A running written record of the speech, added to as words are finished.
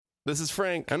This is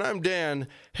Frank. And I'm Dan.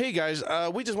 Hey, guys,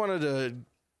 we just wanted to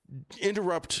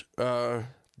interrupt The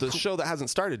show that hasn't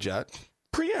started yet.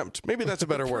 preempt. Maybe that's a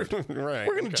better word. Right.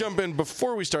 We're going to jump in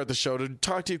before we start the show to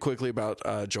talk to you quickly about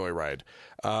Joyride.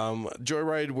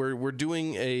 Joyride, we're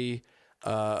doing a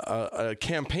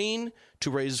campaign to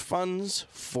raise funds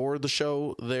for the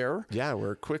show there. Yeah,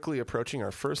 we're quickly approaching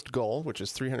our first goal, which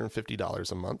is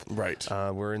 $350 a month. Right.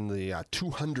 We're in the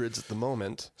 200s at the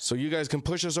moment. So you guys can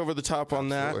push us over the top on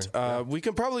that. We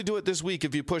can probably do it this week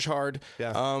if you push hard.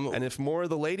 Yeah. And if more of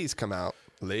the ladies come out,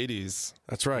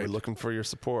 that's right. we're looking for your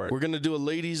support. We're going to do a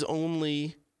ladies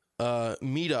only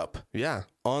meetup. Yeah.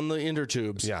 On the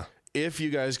intertubes. Yeah. If you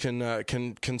guys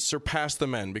can surpass the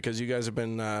men, because you guys have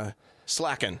been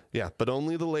slacking. Yeah, but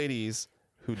only the ladies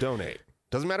who donate.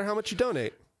 Doesn't matter how much you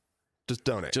donate. Just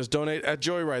donate. Just donate at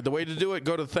Joyride. The way to do it,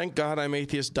 go to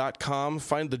thankgodimatheist.com,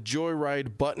 find the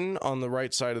Joyride button on the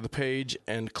right side of the page,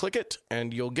 and click it,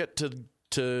 and you'll get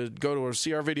to go to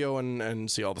see our video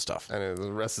and see all the stuff. And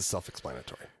the rest is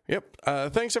self-explanatory. Yep.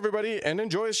 Thanks, everybody, and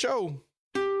enjoy the show.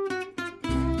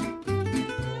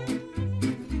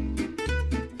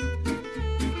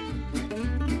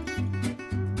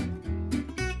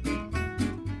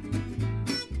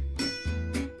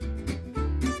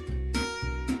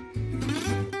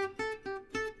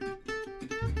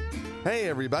 Hey,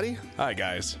 everybody. Hi,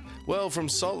 guys. Well, from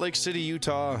Salt Lake City,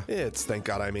 Utah, It's Thank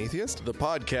God I'm Atheist. the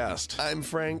podcast. I'm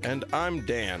Frank. And I'm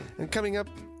Dan. And coming up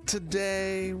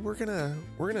today, we're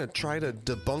gonna try to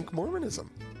debunk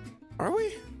Mormonism. Are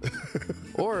we?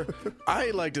 Or I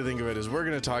like to think of it as we're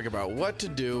going to talk about what to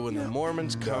do when the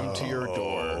Mormons come to your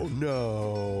door.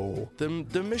 No.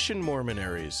 The mission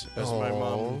Mormonaries, as my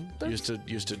mom they're-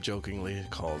 used to jokingly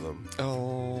call them.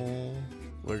 Oh.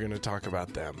 We're going to talk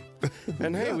about them.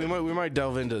 And hey, we might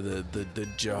delve into the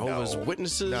Jehovah's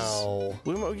Witnesses. No.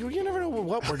 You never know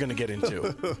what we're going to get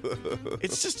into.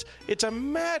 It's a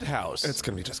madhouse. It's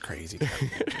gonna be just crazy town.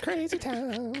 Crazy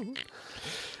town.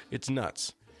 It's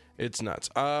nuts. It's nuts.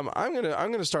 I'm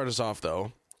gonna start us off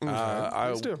though.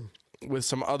 Let's do it. With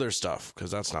some other stuff,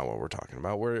 because that's not what we're talking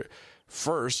about. We're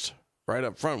first, right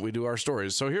up front, we do our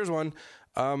stories. So here's one.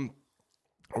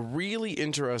 A really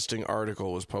interesting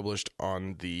article was published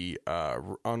on the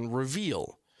on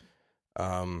Reveal.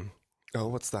 Oh,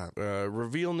 what's that?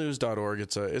 RevealNews.org.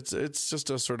 It's just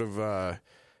a sort of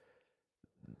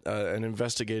an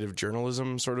investigative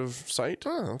journalism sort of site.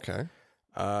 Oh, okay.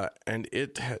 And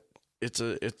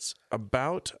it's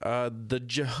about the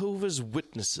Jehovah's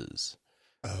Witnesses.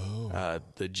 Oh.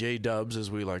 The J-Dubs, as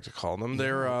we like to call them.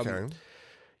 They're, okay.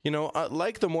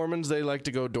 Like the Mormons, they like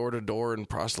to go door to door and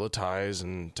proselytize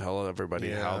and tell everybody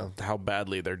Yeah. how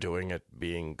badly they're doing at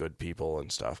being good people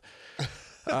and stuff.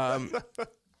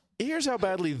 Here's how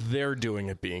badly they're doing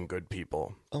at being good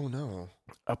people. Oh no.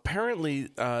 Apparently,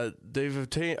 they've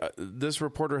obtained. This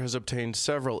reporter has obtained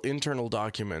several internal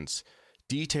documents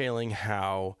detailing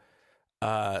how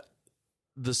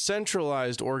the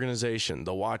centralized organization,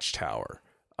 the Watchtower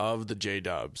of the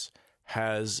J-Dubs,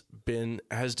 has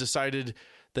decided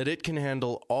that it can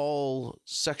handle all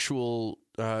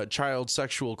child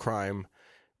sexual crime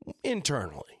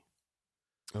internally.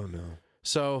 Oh no.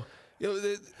 So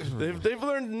they've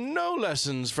learned no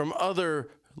lessons from other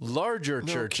larger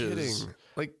No churches. kidding.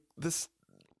 Like this.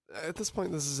 At this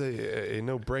point, this is a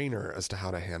no-brainer as to how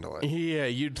to handle it. Yeah,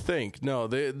 you'd think. No,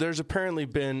 there's apparently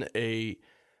been a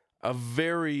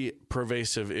very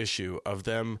pervasive issue of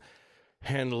them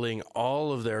handling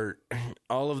all of the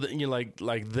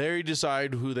like they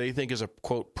decide who they think is a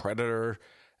quote predator.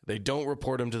 They don't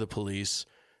report them to the police.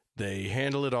 They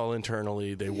handle it all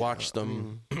internally. They watch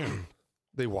them.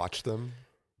 They watch them.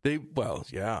 Okay.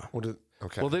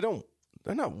 Okay. Well,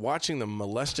 they're not watching them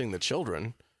molesting the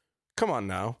children. Come on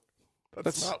now.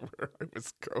 That's not where I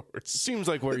was going. Seems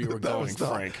like where you were That going, was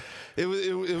not- Frank. It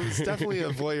was definitely a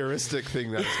voyeuristic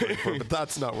thing that I was going for, but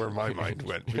that's not where my mind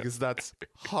went because that's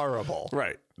horrible.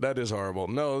 Right. That is horrible.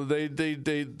 No, they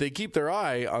keep their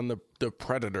eye on the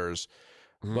predators.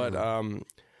 But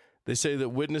they say that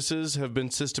witnesses have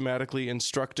been systematically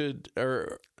instructed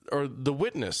or the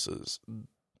witnesses.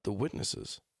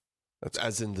 That's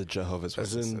as in the Jehovah's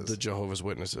As Witnesses. in the Jehovah's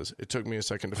Witnesses. It took me a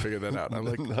second to figure that out. I'm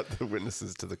like, not the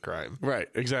witnesses to the crime. right,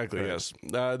 exactly, Right. yes.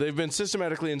 They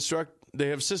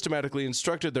have systematically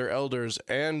instructed their elders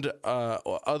and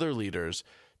other leaders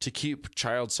to keep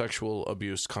child sexual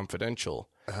abuse confidential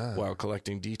while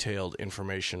collecting detailed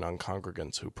information on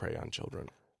congregants who prey on children.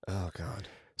 Oh God.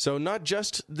 So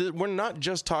we're not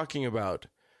just talking about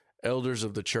elders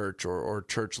of the church or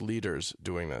church leaders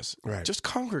doing this. Right. Just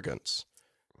congregants.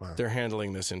 Wow. They're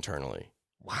handling this internally.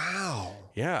 Wow.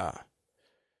 Yeah.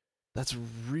 That's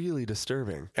really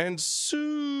disturbing. and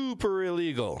super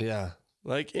illegal. Yeah.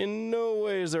 Like, in no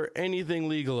way is there anything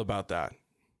legal about that.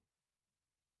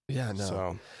 Yeah, no.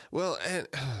 So, Well, and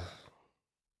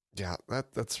yeah,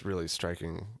 that's really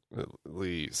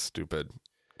strikingly stupid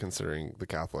considering the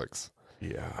Catholics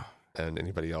yeah. and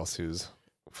anybody else who's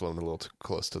flown a little too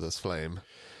close to this flame.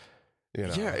 You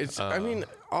know, Yeah, it's. I mean,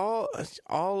 all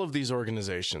of these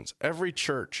organizations, every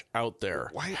church out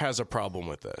there has a problem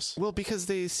with this. well, because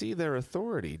they see their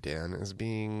authority, Dan, as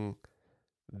being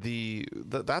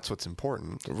that's what's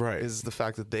important, Right. Is the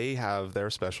fact that they have their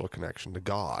special connection to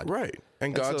God, Right,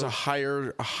 and God's so-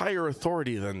 a higher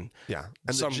authority than Yeah,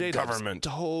 and some the J-Dubs government.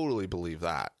 totally believe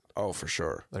that. Oh, for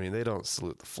sure. I mean, they don't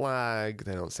salute the flag,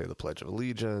 they don't say the Pledge of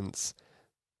Allegiance,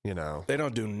 you know, They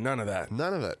don't do none of that.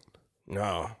 none of it.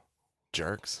 No,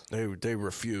 Jerks. they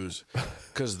refuse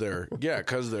because they're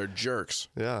jerks.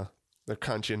 Yeah, they're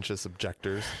conscientious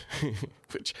objectors.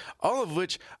 All of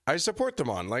which I support them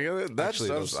on. Like that's Actually,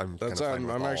 those I'm that's kinda fine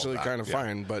with I'm all of actually that, kind of yeah.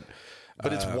 fine, but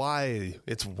It's why.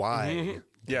 It's why.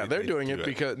 yeah, they're they doing do it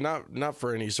because not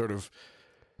for any sort of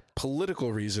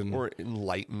political reason or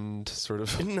enlightened sort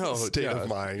of no state yeah, of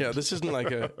mind. Yeah, this isn't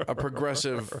like a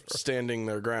progressive standing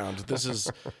their ground. This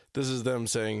is them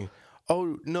saying,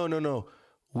 "Oh no,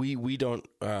 we don't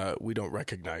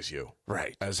recognize you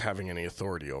Right. as having any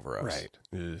authority over us." Right.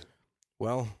 Ugh.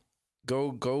 Well,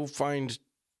 go find,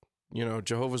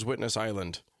 Jehovah's Witness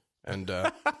Island and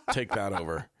take that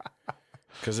over.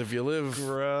 Because if you live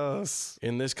Gross.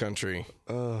 in this country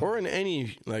or in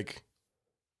any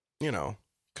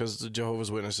because the Jehovah's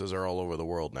Witnesses are all over the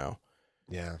world now.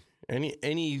 Yeah.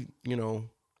 Any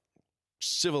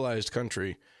civilized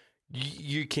country,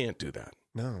 you can't do that.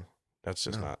 No. That's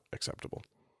just not acceptable.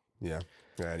 Yeah.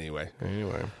 Anyway.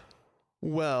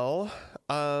 Well,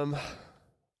 I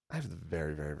have a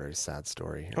very, very, very sad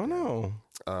story here. oh no,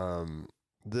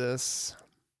 This,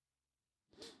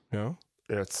 yeah,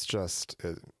 it's just,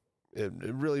 it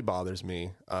really bothers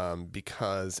me,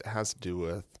 because it has to do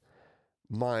with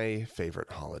my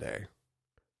favorite holiday,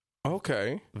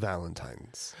 okay.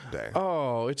 Valentine's Day.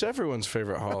 Oh, it's everyone's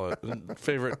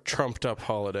favorite trumped up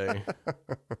holiday.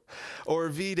 Or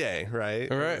V-Day, right?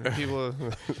 Right. People,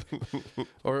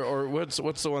 Or what's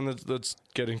the one that's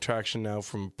getting traction now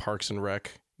from Parks and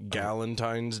Rec?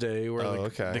 Galentine's Day, where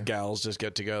okay. the gals just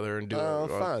get together and do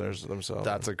fun. themselves.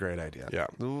 That's a great idea. Yeah.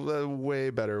 A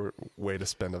way better way to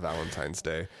spend a Valentine's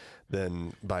Day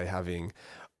than by having,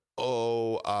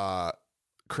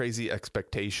 crazy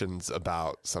expectations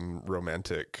about some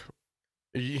romantic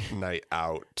night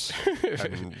out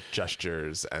and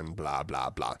gestures and blah, blah,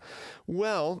 blah.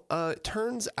 Well, it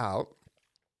turns out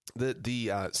that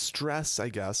the stress, I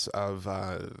guess, of,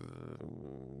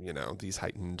 these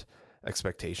heightened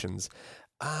expectations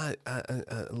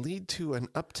lead to an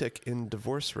uptick in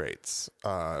divorce rates,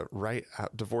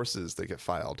 divorces that get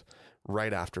filed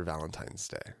right after Valentine's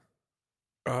Day.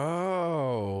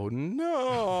 Oh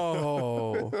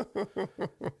no!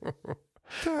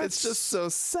 It's just so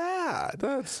sad.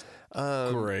 That's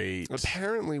great.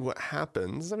 Apparently, what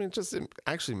happens? I mean, it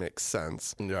actually makes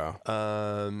sense. Yeah.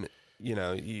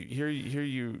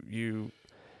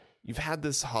 You've had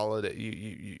this holiday.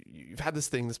 You've had this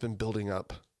thing that's been building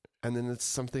up, and then it's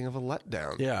something of a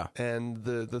letdown. Yeah. And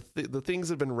the things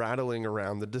that have been rattling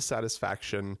around, the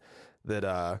dissatisfaction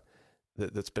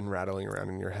that's been rattling around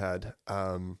in your head.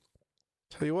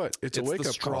 Tell you what, it's a wake the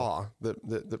up straw call.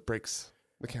 that breaks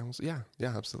the camel's. Yeah,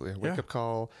 absolutely. A wake up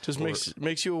call. Just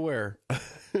makes you aware.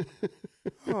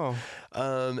 Oh,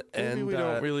 maybe and we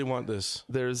don't really want this.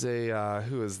 There's a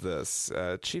who is this?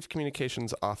 Chief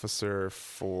Communications Officer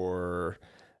for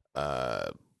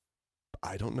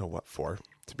I don't know what for,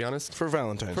 to be honest. For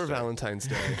Valentine's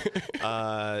Day.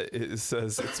 It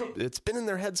says it's been in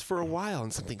their heads for a while,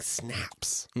 and something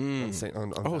snaps on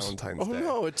Valentine's Day. Oh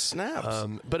no, it snaps.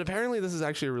 But apparently, this is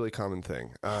actually a really common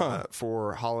thing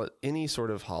for any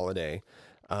sort of holiday.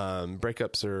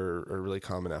 Breakups are really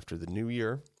common after the New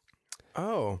Year.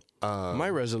 Oh, my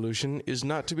resolution is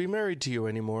not to be married to you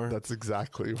anymore. That's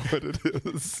exactly what it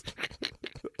is.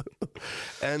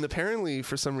 And apparently,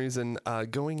 for some reason,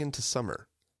 going into summer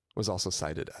was also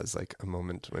cited as like a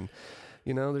moment when,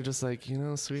 they're just like,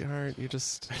 sweetheart, you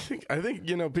just I think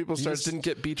people you start just didn't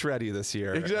get beach ready this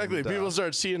year. exactly. And, People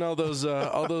start seeing all those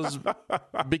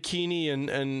bikini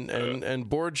and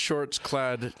board shorts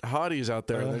clad hotties out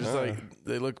there, and they're just like,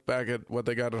 they look back at what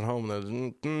they got at home.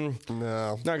 And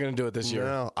no, not going to do it this year.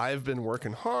 No, I've been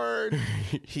working hard.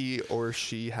 He or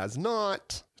she has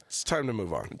not. It's time to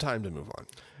move on. Time to move on.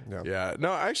 Yeah.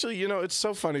 No, actually, it's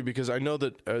so funny because I know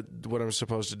that what I'm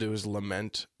supposed to do is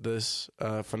lament this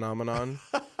phenomenon.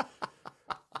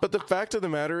 But the fact of the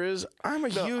matter is, I'm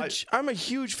a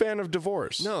huge fan of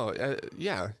divorce. No,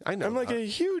 yeah, I know. I'm like a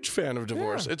huge fan of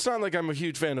divorce. Yeah. It's not like I'm a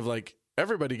huge fan of like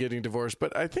everybody getting divorced,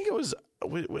 but I think it was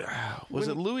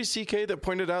it Louis C.K. that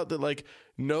pointed out that like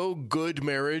no good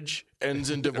marriage ends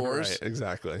in divorce. Right,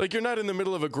 exactly. Like you're not in the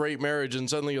middle of a great marriage and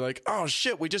suddenly you're like, oh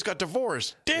shit, we just got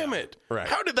divorced. Damn it. Right.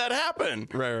 How did that happen?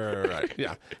 Right.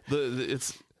 Yeah.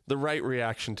 It's the right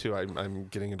reaction to I'm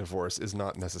getting a divorce is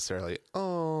not necessarily,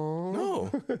 oh.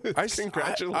 No. I say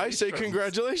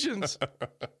congratulations.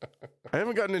 I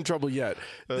haven't gotten in trouble yet.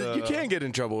 You can get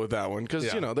in trouble with that one because,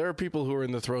 there are people who are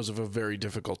in the throes of a very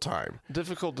difficult time.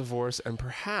 Difficult divorce, and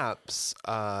perhaps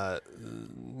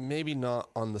maybe not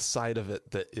on the side of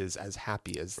it that is as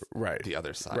happy as the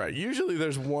other side. Right. Usually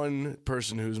there's one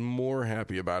person who's more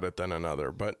happy about it than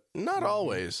another, but not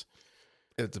always.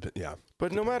 Yeah.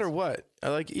 But no matter what,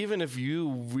 like even if you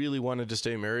really wanted to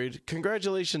stay married,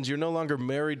 congratulations, you're no longer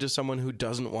married to someone who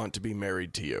doesn't want to be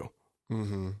married to you.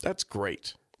 Mm-hmm. That's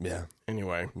great. Yeah.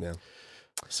 Anyway. Yeah.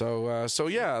 So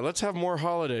yeah, let's have more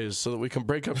holidays so that we can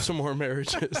break up some more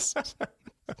marriages.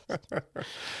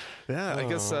 Yeah, I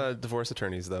guess divorce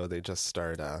attorneys though, they just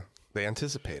start they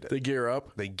anticipate it. They gear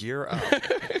up. They gear up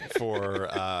for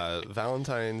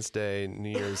Valentine's Day,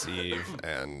 New Year's Eve,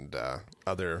 and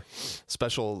other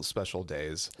special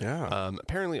days. Yeah.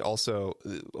 Apparently, also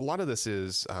a lot of this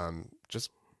is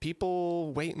just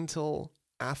people wait until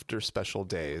after special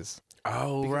days.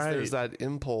 Oh, because right. There's that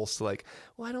impulse to like,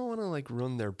 well, I don't want to like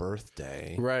ruin their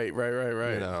birthday. Right.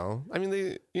 You know, I mean,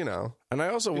 they, and I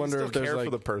also wonder still if there's care like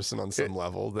for the person on some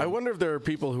level. I wonder if there are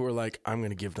people who are like, I'm going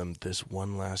to give them this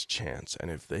one last chance, and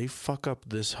if they fuck up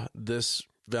this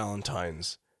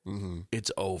Valentine's,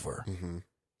 it's over. Mm-hmm.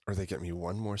 Or they get me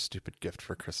one more stupid gift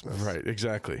for Christmas. Right.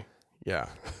 Exactly. Yeah.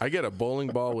 I get a bowling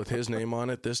ball with his name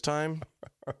on it this time.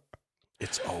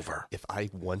 It's over. If I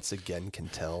once again can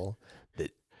tell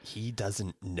that he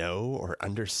doesn't know or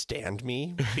understand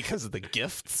me because of the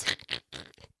gifts.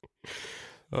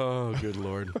 Oh, good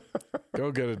Lord.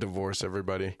 Go get a divorce,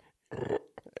 everybody.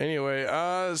 Anyway,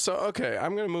 okay,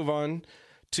 I'm going to move on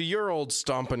to your old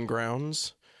stomping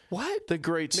grounds. What? The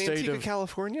great state Manteca, of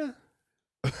California?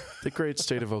 The great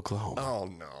state of Oklahoma. Oh,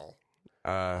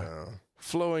 no.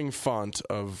 Flowing font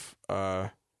of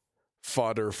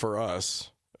fodder for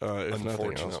us, if nothing else.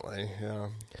 Unfortunately, yeah.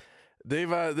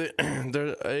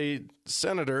 They're a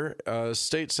senator,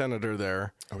 state senator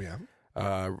there. Oh, yeah?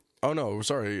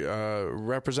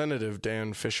 Representative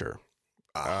Dan Fisher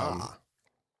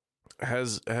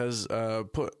has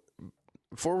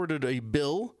forwarded a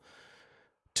bill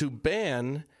to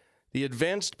ban the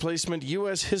advanced placement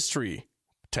U.S. history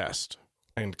test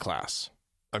and class.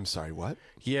 I'm sorry, what?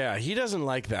 Yeah, he doesn't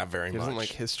like that very much. He doesn't like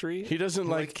history? He doesn't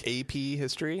like AP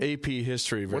history? AP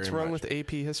history very much. What's wrong with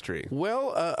AP history?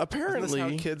 Well, apparently...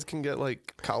 Isn't this how kids can get,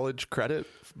 like, college credit,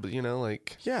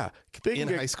 Yeah. in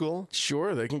high school?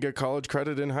 Sure, they can get college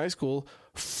credit in high school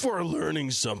for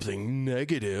learning something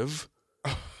negative.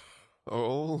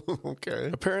 Oh, okay.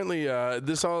 Apparently,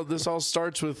 this all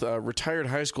starts with retired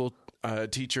high school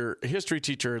history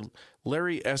teacher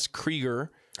Larry S.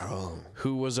 Krieger,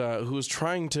 who was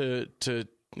trying to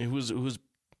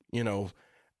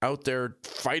out there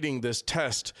fighting this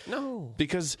test. No,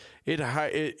 because it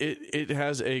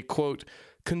has a quote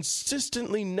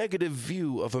consistently negative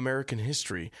view of American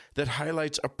history that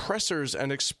highlights oppressors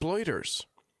and exploiters.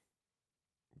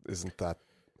 Isn't that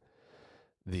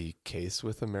the case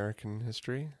with American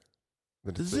history?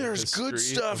 There's good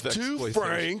stuff too,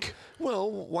 Frank.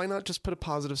 Well, why not just put a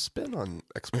positive spin on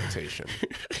exploitation?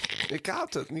 It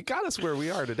got us where we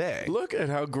are today. Look at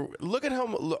how.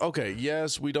 Okay,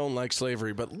 yes, we don't like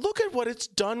slavery, but look at what it's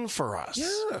done for us.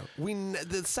 Yeah,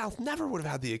 the South never would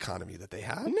have had the economy that they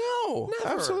have. No,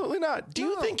 never. Absolutely not. Do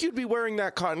you think you'd be wearing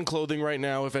that cotton clothing right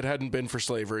now if it hadn't been for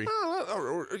slavery?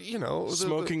 Or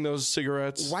smoking those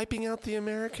cigarettes, wiping out the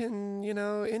American,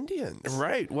 Indians.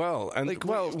 Right. Well, and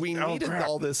we needed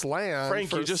all this land, Frank,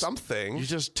 for something. You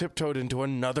just tiptoed into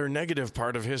another negative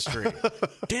part of history.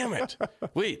 Damn it!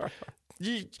 Wait.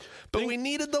 We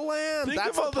needed the land.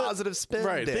 That's a positive spin,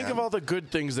 right? Dan. Think of all the good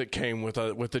things that came with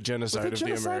the genocide of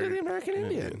the American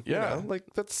Indian. Yeah,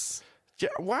 that's. Yeah,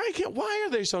 why are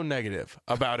they so negative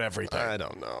about everything? I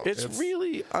don't know. It's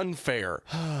really unfair.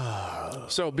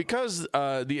 So because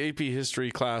the AP history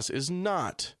class is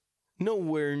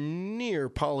nowhere near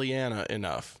Pollyanna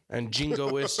enough and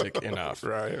jingoistic enough.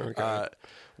 Right. Okay.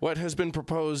 What has been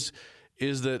proposed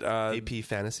is that AP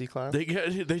fantasy class?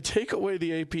 They take away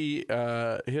the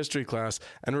AP history class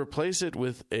and replace it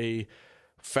with a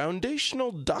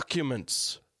foundational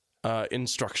documents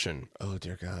instruction. Oh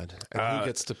dear God! And who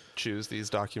gets to choose these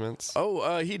documents?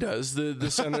 He does.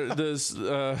 The senator,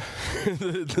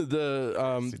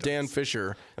 Dan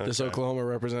Fisher, this Oklahoma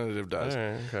representative does. All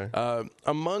right, okay.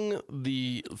 Among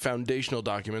the foundational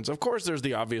documents, of course, there's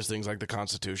the obvious things like the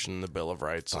Constitution, the Bill of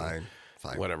Rights, Fine.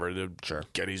 whatever, the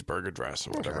Gettysburg Address,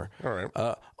 or whatever. All right.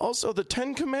 Also, the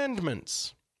Ten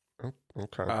Commandments.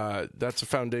 Okay. That's a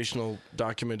foundational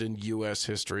document in U.S.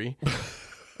 history.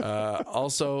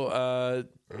 Also,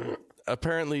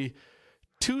 apparently,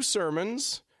 2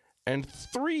 sermons and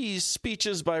 3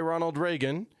 speeches by Ronald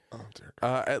Reagan. Oh, dear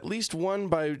God. At least 1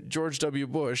 by George W.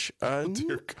 Bush.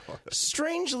 Dear God.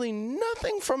 Strangely,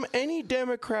 nothing from any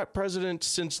Democrat president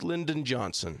since Lyndon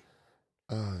Johnson.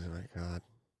 Oh, my God.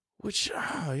 Which,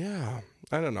 yeah,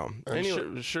 I don't know.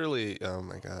 Anyway, surely, oh,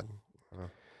 my God.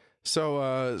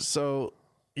 So,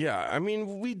 yeah, I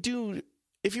mean, we do...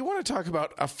 If you want to talk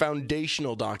about a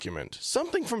foundational document,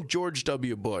 something from George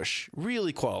W. Bush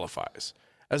really qualifies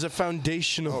as a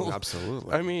foundational... Oh,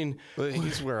 absolutely. I mean...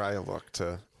 He's where I look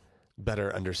to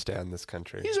better understand this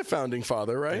country. He's a founding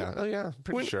father, right? Yeah. Oh, yeah,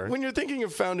 pretty sure. When you're thinking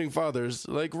of founding fathers,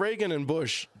 like Reagan and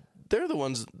Bush, they're the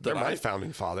ones that They're my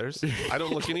founding fathers. I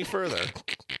don't look any further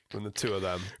than the 2 of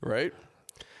them. Right?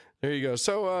 There you go.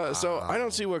 So I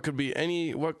don't see what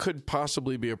could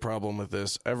possibly be a problem with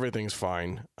this. Everything's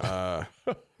fine. It's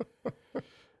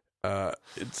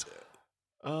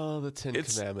the 10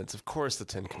 Commandments. Of course, the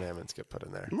 10 Commandments get put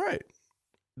in there. right.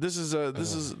 This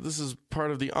is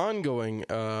part of the ongoing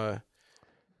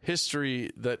history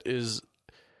that is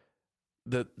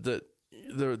that the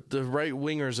right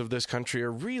wingers of this country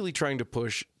are really trying to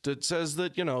push. That says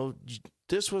that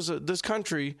this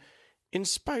country, in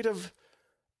spite of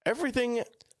everything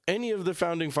any of the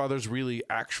founding fathers really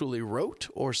actually wrote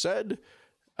or said,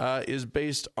 is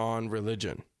based on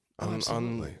religion, on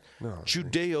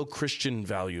Judeo-Christian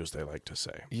values, they like to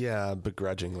say. Yeah,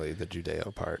 begrudgingly, the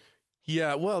Judeo part.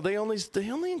 Yeah, well, they only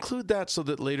include that so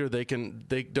that later they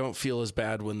don't feel as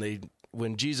bad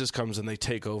when Jesus comes and they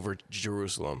take over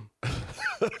Jerusalem.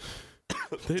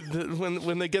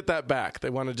 When they get that back, they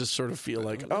want to just sort of feel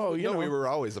like, we were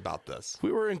always about this.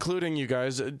 We were including you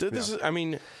guys. This is, I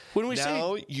mean, when we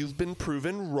say you've been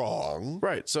proven wrong,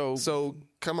 right? So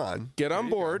come on, get on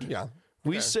board. Yeah,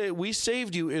 we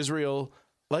saved you, Israel,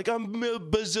 like a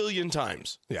bazillion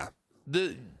times. Yeah,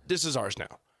 this is ours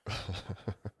now.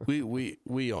 we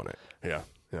own it. Yeah.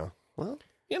 Well,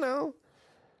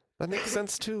 that makes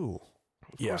sense too.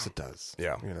 Of course it does.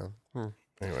 Yeah.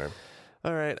 Anyway.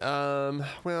 All right.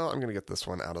 Well, I'm gonna get this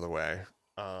one out of the way.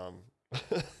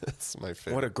 It's my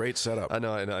favorite. What a great setup! I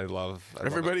know. I love.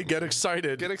 Everybody get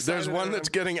excited. Get excited. There's one that's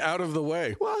getting out of the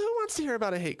way. Well, who wants to hear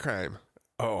about a hate crime?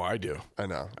 Oh, I do. I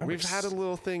know. We've had a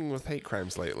little thing with hate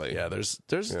crimes lately. Yeah. There's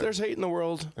hate in the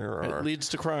world. It leads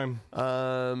to crime.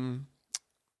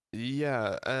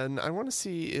 Yeah, and I want to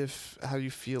see how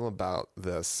you feel about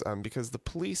this, because the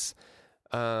police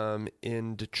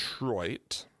in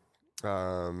Detroit.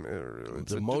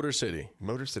 Motor City.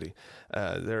 They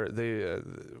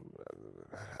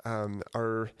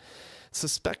are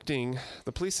suspecting.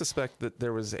 The police suspect that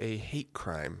there was a hate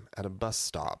crime at a bus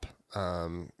stop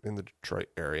in the Detroit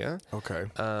area. Okay.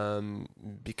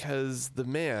 Because the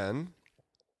man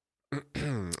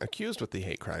accused with the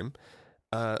hate crime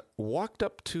walked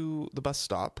up to the bus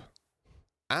stop,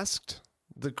 asked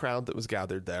the crowd that was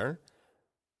gathered there,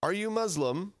 "Are you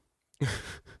Muslim?"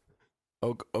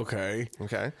 Okay.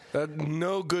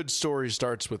 No good story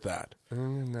starts with that.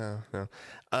 No.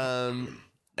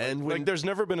 And there's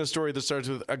never been a story that starts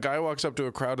with a guy walks up to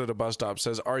a crowd at a bus stop,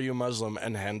 says, "Are you Muslim?"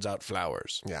 and hands out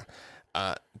flowers. Yeah.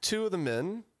 2 of the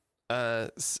men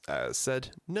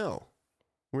said, "No,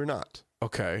 we're not."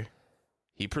 Okay.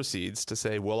 He proceeds to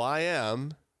say, "Well, I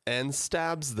am," and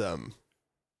stabs them.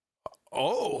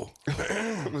 Oh.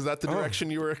 Was that the direction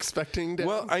you were expecting, Dan?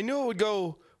 Well, I knew it would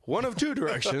go one of 2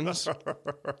 directions.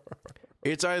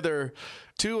 It's either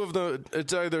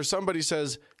somebody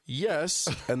says yes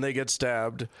and they get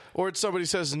stabbed, or it's somebody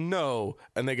says no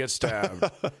and they get stabbed.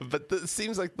 But this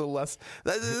seems like this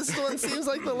one seems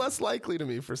like the less likely to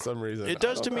me for some reason. It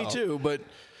does to me too, but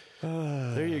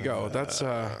there you go. That's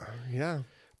yeah.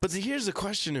 But here's the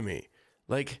question to me.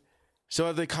 So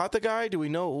have they caught the guy? Do we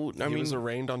know? He was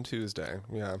arraigned on Tuesday.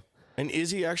 Yeah. And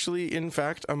is he actually, in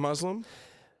fact, a Muslim?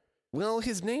 Well,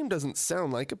 his name doesn't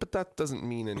sound like it, but that doesn't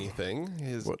mean anything.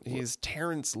 He's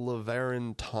Terrence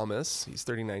LeVaron Thomas. He's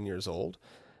 39 years old.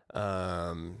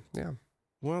 Yeah.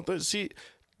 Well,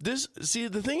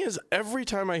 the thing is, every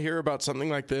time I hear about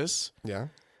something like this, yeah,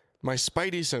 my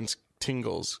spidey sense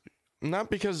tingles.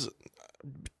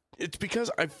 It's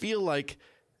because I feel like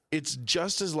it's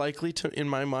just as likely to, in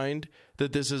my mind,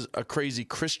 that this is a crazy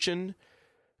Christian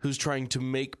who's trying to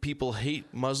make people hate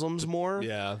Muslims more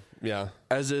Yeah.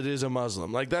 as it is a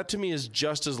Muslim. Like, that to me is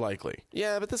just as likely.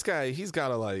 Yeah, but this guy, he's got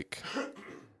to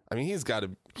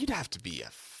you'd have to be a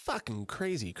fucking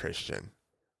crazy Christian.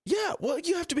 Yeah, well,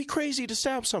 you have to be crazy to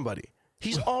stab somebody.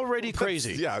 He's already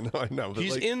crazy. Yeah, no, I know. But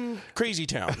He's in Crazy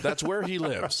Town. That's where he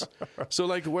lives. So,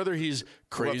 like, whether he's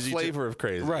crazy, what flavor of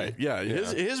crazy? right? Yeah,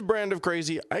 his brand of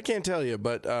crazy, I can't tell you,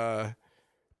 but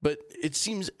it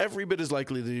seems every bit as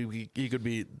likely that he could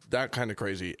be that kind of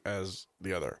crazy as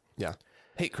the other. Yeah.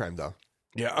 Hate crime, though.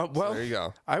 Yeah. Well, So there you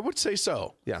go. I would say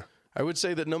so. Yeah. I would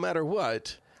say that no matter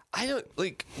what. I don't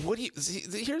like. What do you?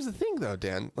 See, here's the thing, though,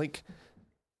 Dan. Like,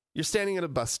 you're standing at a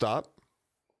bus stop.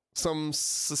 Some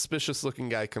suspicious-looking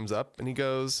guy comes up and he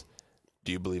goes,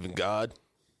 "Do you believe in God?"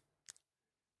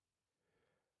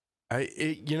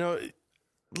 You know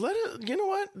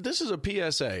what? This is a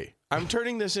PSA. I'm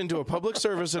turning this into a public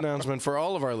service announcement for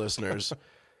all of our listeners.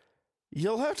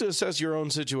 You'll have to assess your own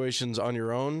situations on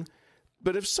your own.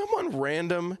 But if someone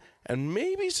random and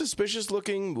maybe suspicious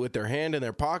looking with their hand in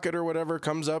their pocket or whatever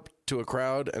comes up to a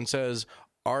crowd and says,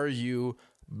 "Are you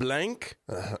blank?"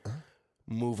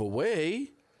 Move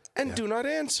away and do not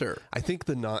answer. I think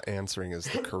the not answering is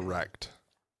the correct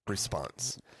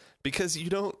response, because you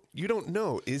don't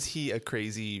know, is he a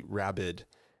crazy rabid,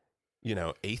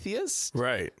 atheist,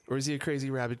 Right. or is he a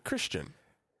crazy rabid Christian?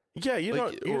 Yeah, you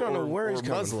don't know where he's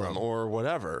coming Muslim from. or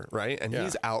whatever, right? And Yeah.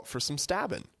 he's out for some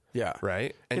stabbing, Yeah.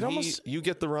 right? And you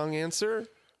get the wrong answer,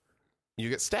 you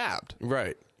get stabbed.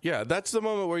 Right. Yeah, that's the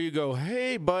moment where you go,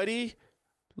 "Hey, buddy,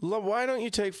 why don't you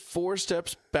take 4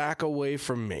 steps back away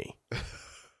from me?"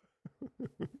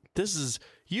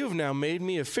 You have now made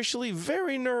me officially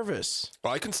very nervous.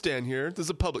 Well, I can stand here. There's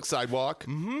a public sidewalk.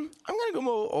 I'm going to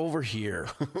go over here,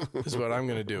 is what I'm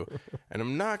going to do. And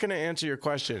I'm not going to answer your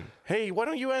question. "Hey, why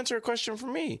don't you answer a question for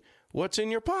me? What's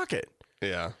in your pocket?"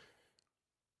 Yeah.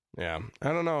 Yeah,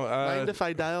 I don't know. Mind if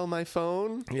I dial my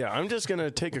phone? Yeah, I'm just going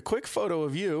to take a quick photo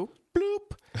of you,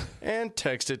 bloop, and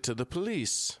text it to the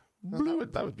police. Oh,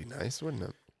 that would be nice, wouldn't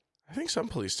it? I think some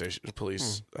police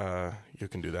you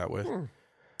can do that with.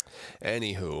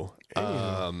 Anywho.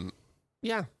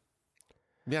 Yeah.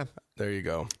 There you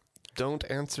go. Don't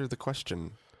answer the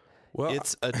question. Well,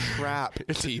 It's a trap,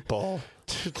 people.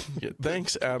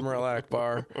 thanks, Admiral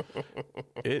Akbar.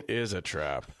 It is a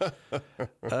trap.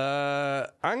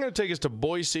 I'm going to take us to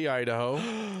Boise, Idaho.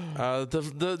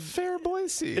 The Fair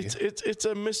Boise. it's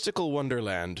a mystical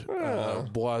wonderland,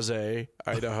 Boise,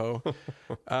 Idaho,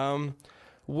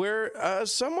 where a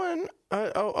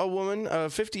woman, a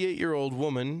 58-year-old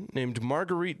woman named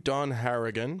Marguerite Dawn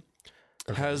Harrigan,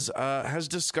 has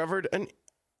discovered an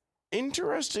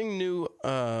interesting new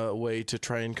way to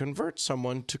try and convert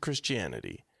someone to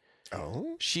Christianity.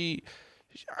 Oh, I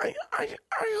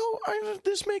hope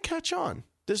this may catch on.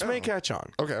 May catch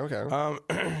on. okay.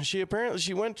 She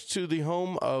went to the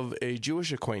home of a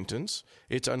Jewish acquaintance.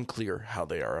 It's unclear how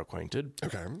they are acquainted.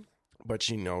 Okay. But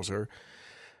she knows her.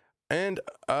 And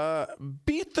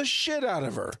beat the shit out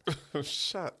of her.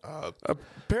 Shut up.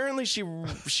 Apparently she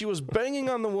was banging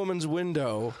on the woman's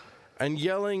window and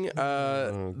yelling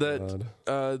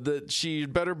that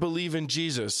she'd better believe in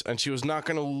Jesus, and she was not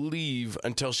going to leave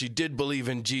until she did believe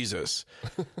in Jesus.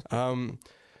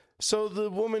 So the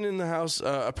woman in the house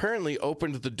apparently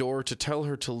opened the door to tell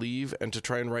her to leave and to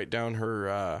try and write down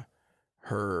her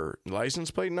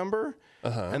license plate number.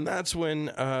 And that's when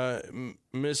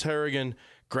Miss Harrigan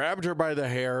grabbed her by the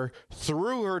hair,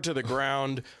 threw her to the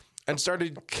ground, and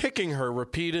started kicking her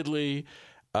repeatedly.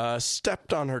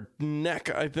 Stepped on her neck,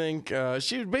 I think.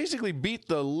 She basically beat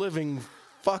the living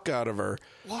fuck out of her.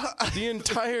 What? The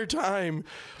entire time,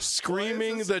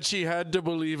 screaming that she had to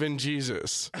believe in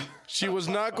Jesus. She was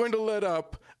not going to let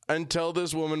up until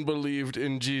this woman believed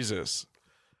in Jesus.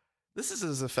 This is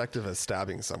as effective as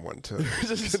stabbing someone to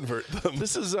convert them.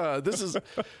 This is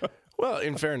well,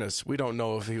 in fairness, we don't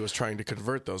know if he was trying to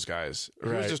convert those guys. He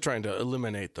was just trying to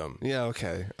eliminate them. Yeah,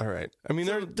 okay. All right. I mean,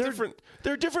 there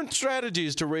are different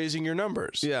strategies to raising your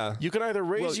numbers. Yeah. You can either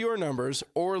raise your numbers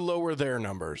or lower their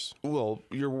numbers. Well,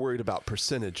 you're worried about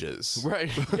percentages. Right.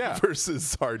 Yeah.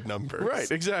 Versus hard numbers. Right,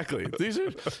 exactly.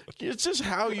 It's just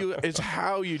how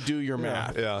you do your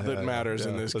math that matters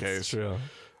in this case. True.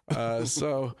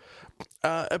 So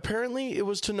apparently it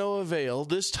was to no avail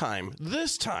this time.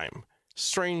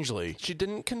 Strangely, She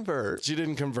didn't convert.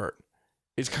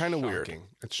 It's kind of weird.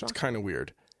 It's shocking. It's kind of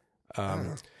weird.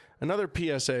 Another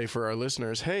PSA for our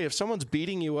listeners. Hey, if someone's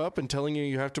beating you up and telling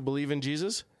you have to believe in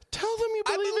Jesus, tell them you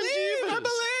believe in Jesus. I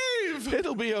believe.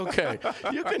 It'll be okay.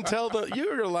 You can tell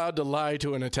you're allowed to lie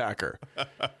to an attacker.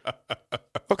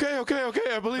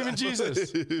 Okay. I believe in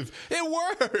Jesus. It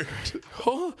worked.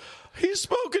 Oh, he's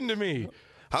spoken to me.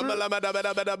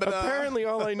 Apparently,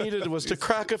 all I needed was to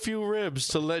crack a few ribs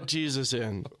to let Jesus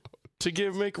in,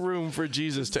 to make room for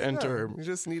Jesus to enter. You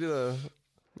just needed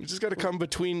You just got to come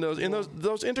between those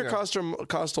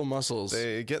intercostal muscles.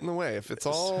 They get in the way. If it's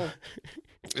all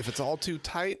too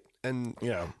tight and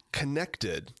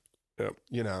connected,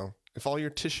 you know, if all your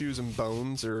tissues and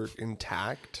bones are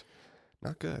intact,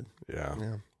 not good.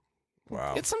 Yeah.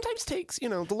 Wow. It sometimes takes, you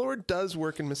know, the Lord does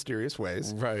work in mysterious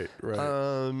ways. Right.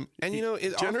 And you know,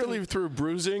 it generally often, through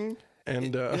bruising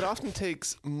and it often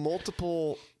takes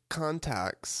multiple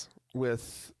contacts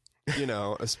with, you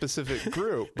know, a specific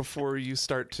group before you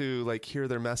start to like hear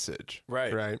their message.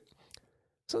 Right.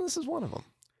 So this is one of them.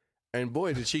 And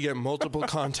boy, did she get multiple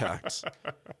contacts.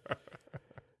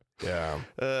 Yeah.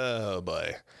 Oh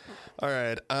boy. All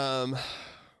right.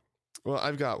 Well,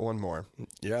 I've got one more.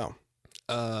 Yeah.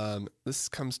 This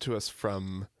comes to us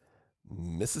from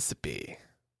Mississippi.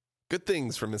 Good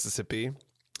things from Mississippi.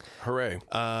 Hooray.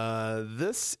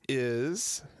 This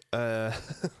is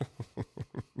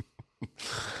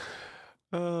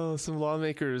some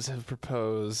lawmakers have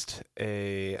proposed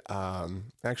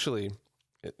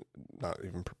not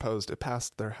even proposed, it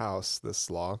passed their house, this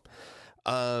law.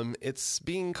 It's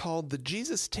being called the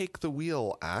Jesus Take the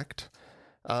Wheel Act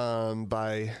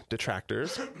by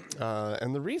detractors.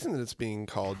 And the reason that it's being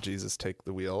called Jesus Take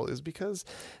the Wheel is because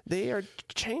they are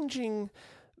changing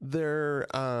their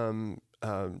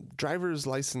driver's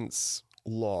license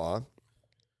law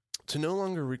to no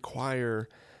longer require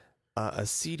a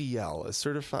CDL, a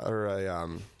certified or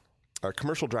a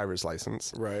commercial driver's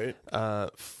license, right?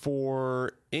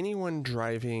 For anyone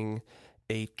driving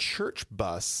a church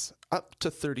bus up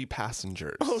to 30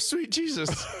 passengers. Oh, sweet Jesus.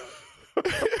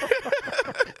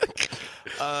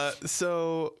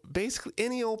 So basically,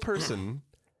 any old person,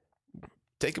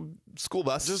 take a school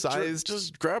bus size.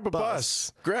 Just grab a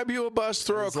bus. Grab you a bus,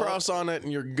 throw a cross on it,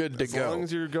 and you're good to go. As long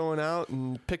as you're going out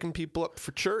and picking people up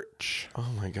for church.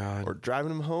 Oh, my God. Or driving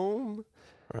them home.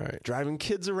 Right. Driving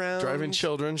kids around. Driving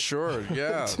children, sure.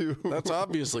 Yeah. That's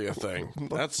obviously a thing.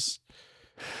 That's...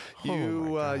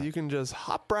 You can just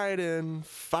hop right in,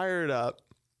 fire it up,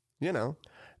 you know,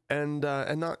 and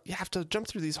not you have to jump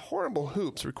through these horrible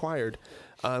hoops required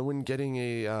when getting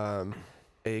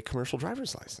a commercial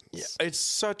driver's license. Yeah, it's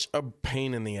such a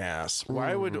pain in the ass.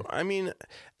 Why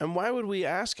would we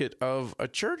ask it of a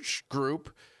church group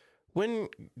when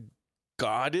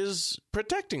God is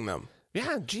protecting them?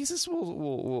 Yeah, Jesus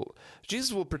will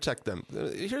protect them.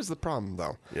 Here's the problem,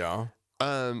 though. Yeah.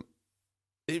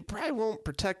 It probably won't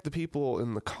protect the people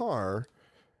in the car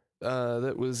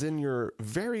that was in your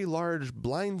very large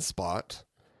blind spot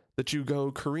that you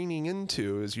go careening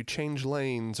into as you change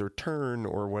lanes or turn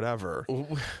or whatever.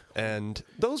 And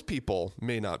those people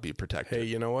may not be protected. Hey,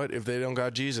 you know what? If they don't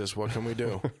got Jesus, what can we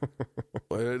do?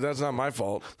 Well, that's not my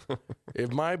fault.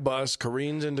 If my bus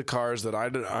careens into cars that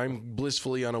I'm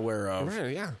blissfully unaware of,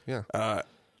 right, yeah.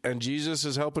 And Jesus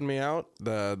is helping me out,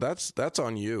 that's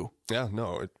on you. Yeah,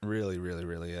 no, it really, really,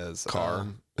 really is. Car.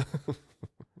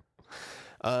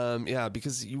 Yeah,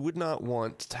 because you would not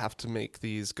want to have to make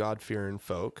these God-fearing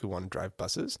folk who want to drive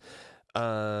buses, get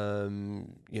a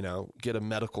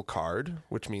medical card,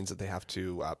 which means that they have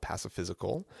to pass a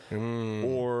physical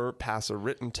or pass a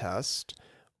written test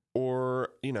or,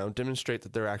 demonstrate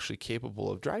that they're actually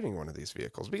capable of driving one of these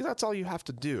vehicles, because that's all you have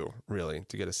to do, really,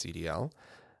 to get a CDL.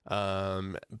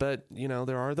 But,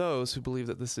 there are those who believe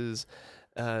that this is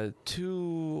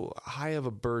too high of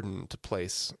a burden to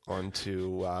place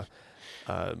onto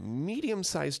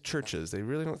medium-sized churches. They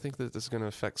really don't think that this is going to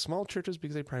affect small churches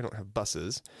because they probably don't have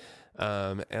buses.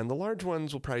 And the large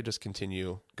ones will probably just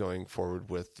continue going forward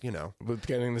with, with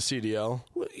getting the CDL.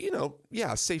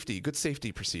 Safety, good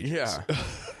safety procedures. Yeah.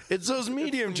 It's those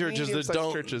medium churches that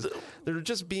don't. Churches, they're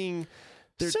just being.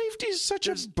 Safety is such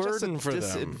a burden for them.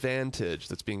 Disadvantage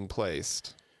that's being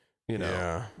placed,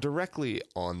 directly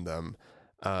on them,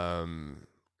 by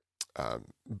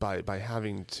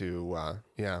having to,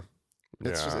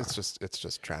 It's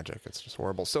just tragic. It's just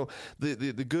horrible. So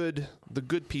the good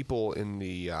people in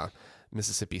the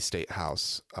Mississippi State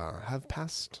House have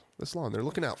passed this law, and they're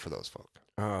looking out for those folk.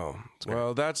 Oh,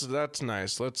 well, that's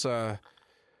nice.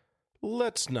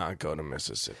 Let's not go to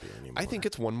Mississippi anymore. I think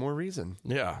it's one more reason.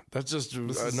 Yeah, that's just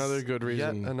another good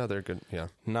reason. Yet another good,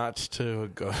 not to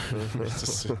go to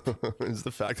Mississippi is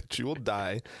the fact that you will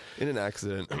die in an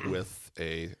accident with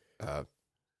a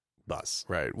bus.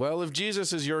 Right. Well, if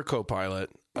Jesus is your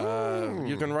co-pilot,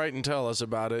 You can write and tell us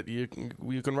about it. You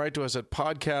can write to us at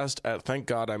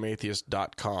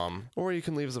podcast@thankgodimatheist.com. Or you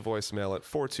can leave us a voicemail at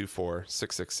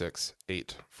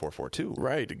 424-666-8442.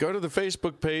 Right. Go to the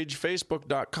Facebook page,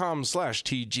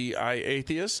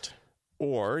 facebook.com/TGIAtheist.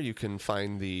 Or you can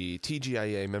find the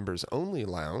TGIA Members Only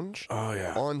Lounge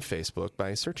on Facebook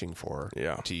by searching for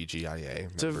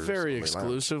TGIA. It's a very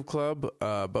exclusive club,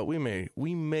 but we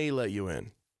may let you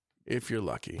in if you're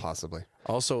lucky. Possibly.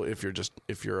 Also, if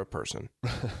you're a person.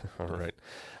 All right.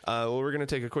 Well, we're going to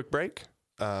take a quick break.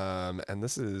 And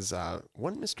this is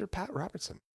one Mr. Pat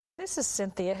Robertson. This is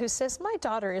Cynthia, who says, my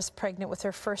daughter is pregnant with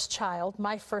her first child,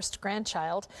 my first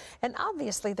grandchild, and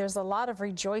obviously there's a lot of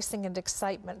rejoicing and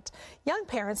excitement. Young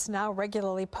parents now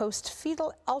regularly post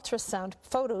fetal ultrasound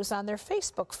photos on their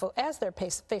Facebook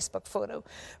Facebook photo.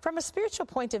 From a spiritual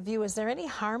point of view, is there any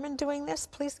harm in doing this?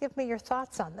 Please give me your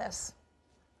thoughts on this.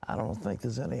 I don't think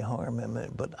there's any harm in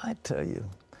it, but I tell you,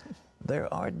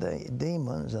 there are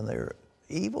demons and there are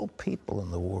evil people in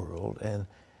the world, and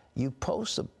you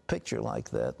post a picture like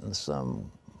that and some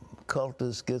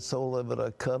cultist gets hold of it, a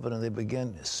coven, and they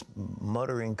begin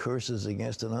muttering curses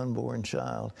against an unborn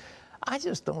child. I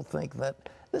just don't think that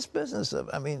this business of,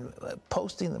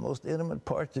 posting the most intimate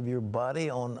parts of your body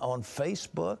on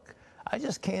Facebook, I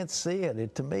just can't see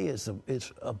it. To me, it's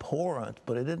abhorrent,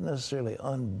 but it isn't necessarily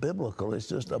unbiblical. It's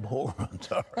just abhorrent.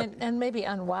 Right? And maybe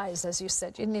unwise, as you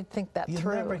said. You need to think that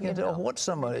through. You never can tell what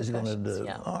somebody's going to do.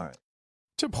 Yeah. All right.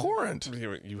 It's abhorrent.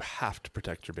 You have to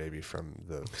protect your baby from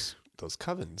those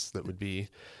covens that would be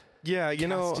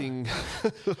casting...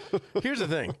 Here's the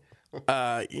thing.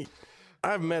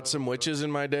 I've met some witches in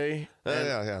my day.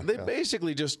 They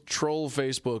basically just troll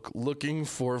Facebook looking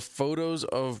for photos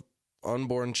of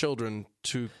unborn children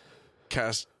to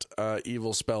cast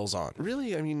evil spells on.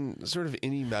 Really, sort of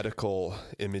any medical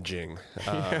imaging.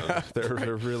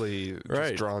 They're really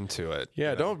just drawn to it.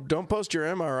 Yeah, don't post your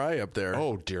MRI up there.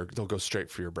 Oh dear, they'll go straight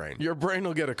for your brain. Your brain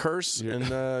will get a curse, and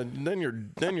then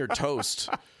you're toast.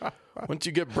 Once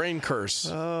you get brain curse.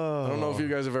 I don't know if you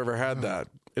guys have ever had that.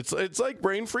 It's like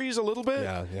brain freeze a little bit.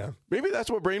 Yeah. Maybe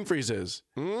that's what brain freeze is.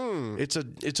 It's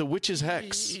a witch's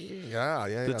hex.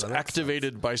 Yeah. That's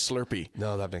activated by Slurpee.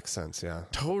 No, that makes sense. Yeah.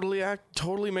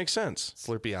 Totally makes sense.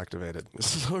 Slurpee activated.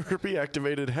 Slurpee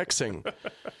activated hexing.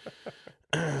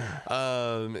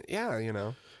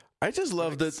 I just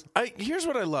love that. Here's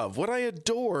what I love. What I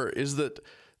adore is that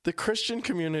the Christian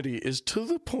community is to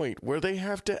the point where they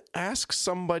have to ask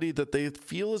somebody that they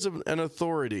feel is an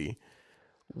authority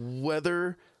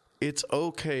whether it's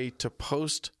okay to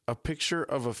post a picture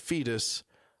of a fetus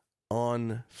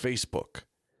on Facebook.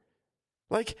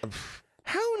 Like,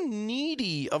 how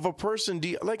needy of a person do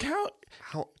you, like, how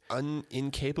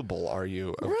incapable are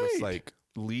you of just like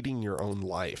leading your own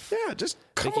life? Yeah, just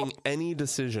making any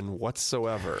decision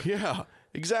whatsoever. Yeah,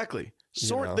 exactly.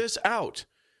 Sort this out.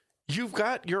 You've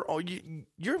got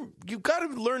you've got to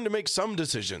learn to make some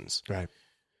decisions. Right.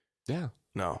 Yeah.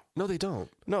 No, they don't.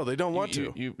 No, they don't want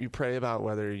to. You pray about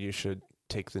whether you should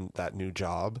take that new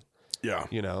job. Yeah.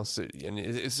 So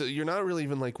you're not really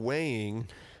even like weighing,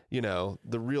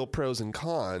 the real pros and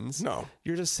cons. No.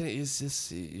 You're just saying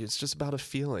it's just about a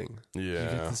feeling. Yeah. You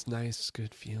get this nice,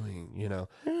 good feeling, Yeah,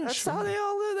 that's how they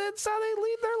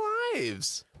lead their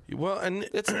lives. Well, and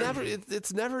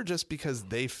it's never just because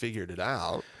they figured it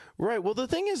out. Right. Well, the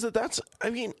thing is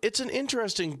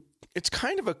it's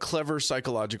kind of a clever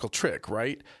psychological trick,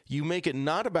 right? You make it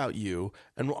not about you,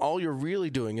 and all you're really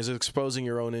doing is exposing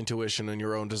your own intuition and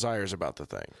your own desires about the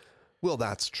thing. Well,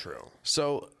 that's true.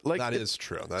 So, that is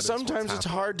true. Sometimes it's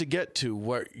hard to get to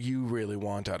what you really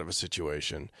want out of a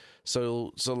situation.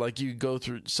 So like you go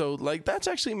through. So like that's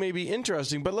actually maybe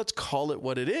interesting, but let's call it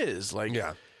what it is. Like,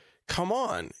 come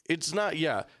on, it's not.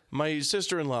 Yeah, my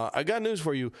sister-in-law. I got news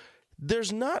for you.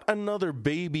 There's not another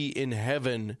baby in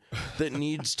heaven that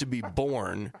needs to be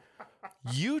born.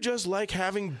 You just like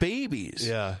having babies.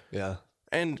 Yeah.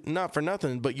 And not for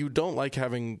nothing, but you don't like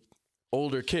having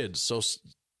older kids. So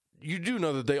you do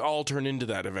know that they all turn into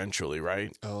that eventually,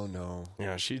 right? Oh no.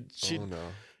 Yeah, she keeps the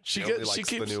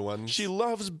new ones. She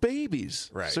loves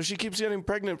babies. Right. So she keeps getting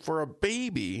pregnant for a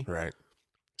baby. Right.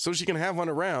 So she can have one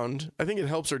around. I think it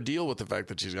helps her deal with the fact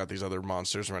that she's got these other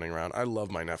monsters running around. I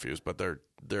love my nephews, but they're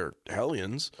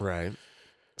hellions. Right.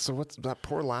 So what's that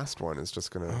poor last one is just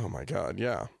going to... Oh, my God.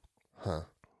 Yeah. Huh.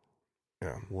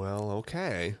 Yeah. Well,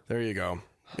 okay. There you go.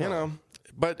 Huh.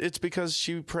 But it's because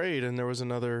she prayed and there was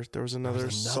another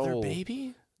soul.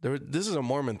 Baby? This is a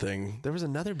Mormon thing. There was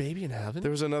another baby in heaven?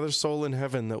 There was another soul in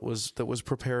heaven that was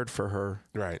prepared for her.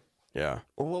 Right. Yeah.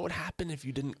 Or what would happen if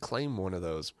you didn't claim one of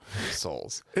those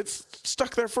souls? It's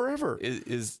stuck there forever.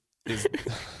 Is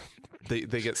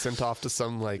They get sent off to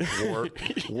some like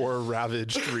war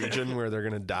ravaged region where they're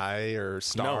gonna die or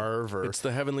starve. Or it's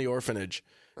the heavenly orphanage.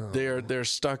 They're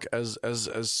stuck as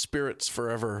spirits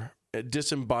forever,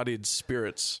 disembodied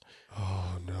spirits.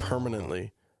 Oh no!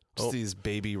 Permanently. Just these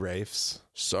baby Wraiths.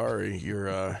 Sorry,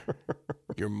 your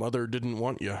mother didn't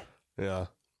want you. Yeah.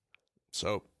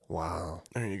 So wow.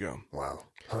 There you go. Wow.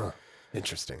 Huh.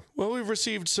 Interesting. Well, we've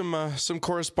received some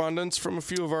correspondence from a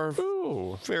few of our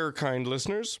fair, kind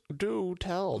listeners. Do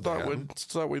tell.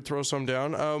 Thought we'd throw some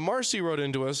down. Marcy wrote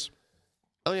into us.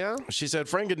 Oh, yeah? She said,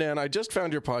 Frank and Dan, I just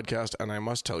found your podcast, and I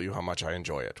must tell you how much I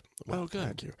enjoy it. Well, good.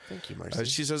 Thank you. Thank you, Marcy.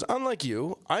 She says, unlike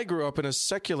you, I grew up in a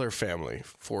secular family,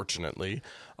 fortunately,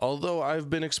 although I've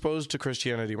been exposed to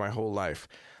Christianity my whole life.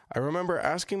 I remember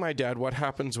asking my dad what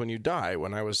happens when you die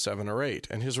when I was 7 or 8,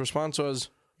 and his response was,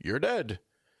 you're dead.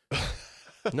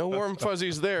 No warm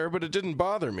fuzzies there, but it didn't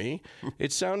bother me.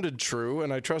 It sounded true,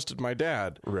 and I trusted my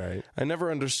dad. Right. I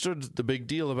never understood the big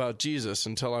deal about Jesus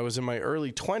until I was in my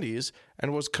early 20s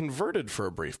and was converted for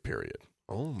a brief period.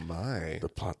 Oh, my. The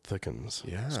plot thickens.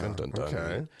 Yeah, Dun, dun, dun.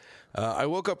 okay. I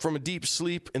woke up from a deep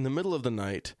sleep in the middle of the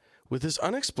night with this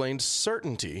unexplained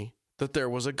certainty that there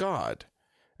was a God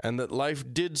and that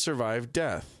life did survive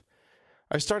death.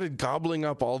 I started gobbling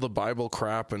up all the Bible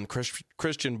crap and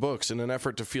Christian books in an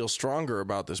effort to feel stronger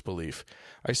about this belief.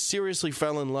 I seriously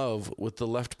fell in love with the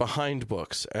Left Behind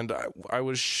books, and I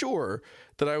was sure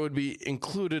that I would be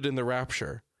included in the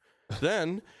rapture.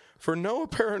 Then, for no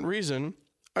apparent reason,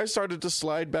 I started to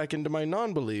slide back into my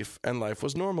non-belief, and life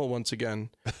was normal once again.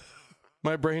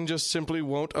 My brain just simply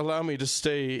won't allow me to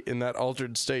stay in that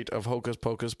altered state of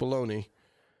hocus-pocus baloney.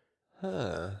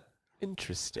 Huh.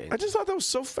 Interesting. I just thought that was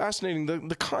so fascinating.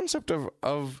 The concept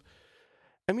of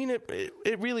I mean,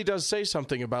 it really does say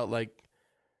something about, like,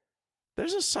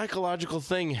 there's a psychological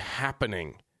thing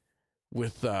happening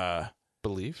with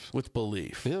belief. With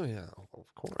belief. Yeah,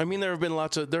 of course. I mean, there have been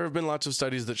lots of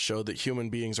studies that show that human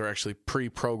beings are actually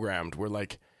pre-programmed. We're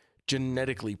like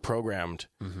genetically programmed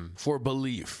for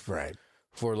belief. Right.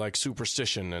 For like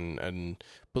superstition and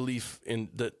belief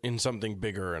in something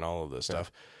bigger and all of this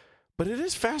stuff. But it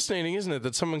is fascinating, isn't it,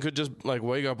 that someone could just like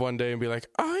wake up one day and be like,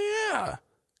 oh yeah,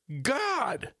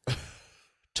 God.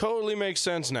 Totally makes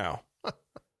sense now.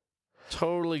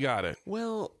 Totally got it.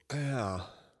 Well, yeah.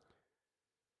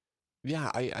 Yeah,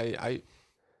 I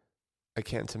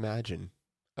can't imagine.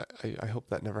 I hope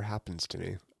that never happens to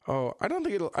me. Oh, I don't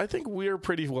think it'll. I think we're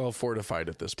pretty well fortified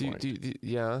at this point.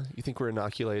 Yeah, you think we're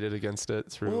inoculated against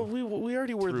it through? Well, we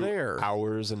already were there.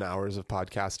 Hours and hours of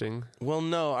podcasting. Well,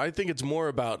 no, I think it's more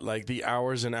about like the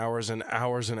hours and hours and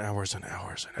hours and hours and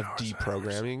hours and hours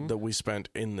deprogramming that we spent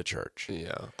in the church.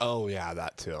 Yeah. Oh, yeah,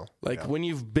 that too. Like when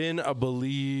you've been a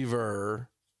believer.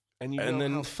 And you know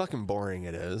how fucking boring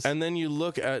it is. And then you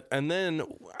look at,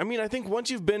 I think once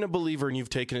you've been a believer and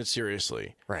you've taken it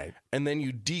seriously, right, and then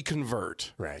you deconvert,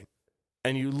 right,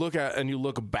 and you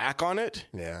look back on it,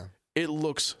 yeah, it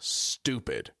looks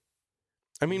stupid.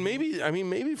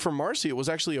 Maybe for Marcy it was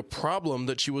actually a problem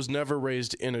that she was never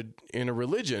raised in a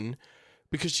religion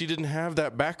because she didn't have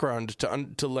that background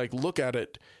to like look at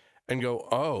it and go,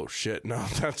 oh shit, no,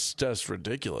 that's just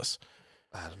ridiculous.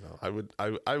 I don't know.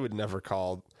 I would never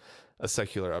call a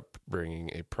secular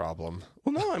upbringing a problem.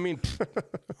 Well, no, I mean,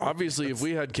 obviously, if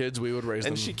we had kids, we would raise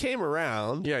them. And she came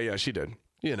around. Yeah, she did.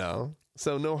 You know,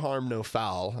 so no harm, no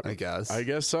foul, I guess. I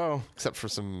guess so. Except for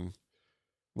some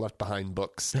left behind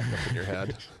books stuck up in your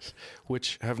head.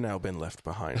 Which have now been left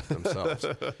behind themselves.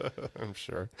 I'm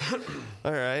sure.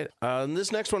 All right.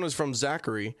 This next one is from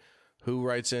Zachary, who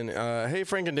writes in, hey,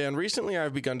 Frank and Dan, recently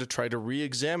I've begun to try to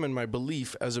re-examine my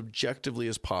belief as objectively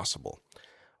as possible.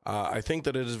 I think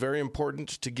that it is very important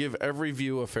to give every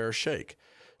view a fair shake.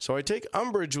 So I take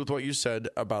umbrage with what you said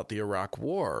about the Iraq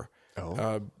War,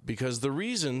 because the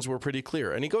reasons were pretty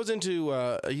clear. And he goes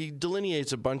into, he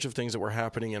delineates a bunch of things that were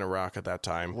happening in Iraq at that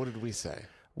time. What did we say?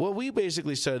 Well, we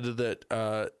basically said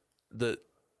that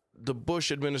the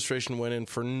Bush administration went in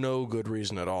for no good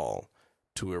reason at all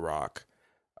to Iraq.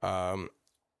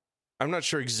 I'm not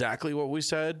sure exactly what we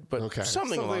said, but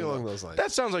something along those lines.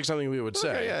 That sounds like something we would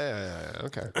say. Yeah.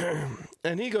 Okay.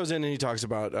 And he goes in and he talks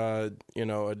about, a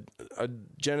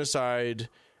genocide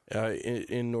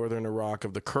in northern Iraq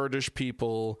of the Kurdish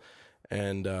people,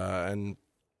 and there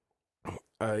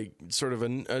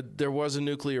was a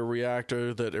nuclear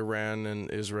reactor that Iran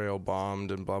and Israel bombed,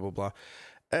 and blah blah blah.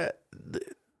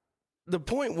 The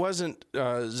point wasn't,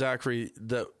 Zachary,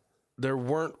 that there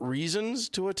weren't reasons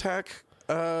to attack.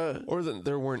 Or that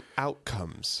there weren't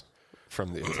outcomes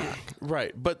from the attack.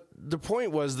 Right. But the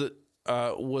point was that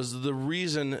was the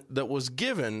reason that was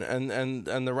given, and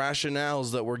the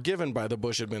rationales that were given by the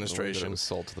Bush administration. It was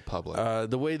sold to the public.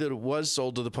 The way that it was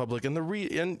sold to the public, and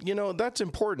that's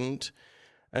important.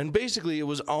 And basically, it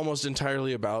was almost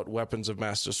entirely about weapons of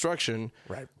mass destruction,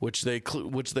 Right. which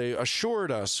they assured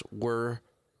us were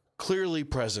clearly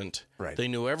present. Right. They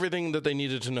knew everything that they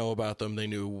needed to know about them. They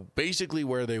knew basically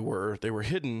where they were. They were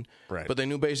hidden, Right. but they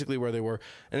knew basically where they were.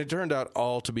 And it turned out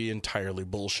all to be entirely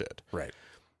bullshit. Right.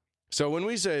 So when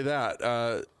we say that,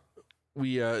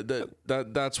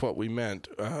 that's what we meant.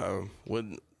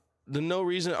 When the no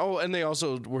reason. Oh, and they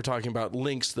also were talking about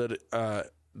links that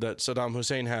Saddam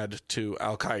Hussein had to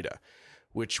Al Qaeda,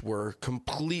 which were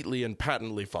completely and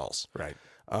patently false. Right.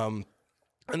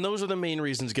 And those are the main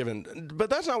reasons given. But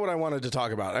that's not what I wanted to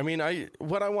talk about. I mean,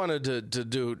 what I wanted to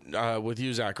do with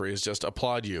you, Zachary, is just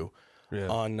applaud you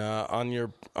on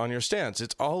your stance.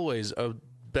 It's always a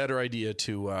better idea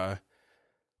to.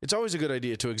 It's always a good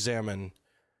idea to examine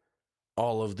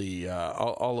all of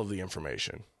the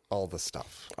information, All the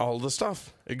stuff. all the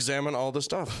stuff. Examine all the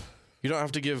stuff. You don't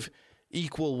have to give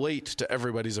equal weight to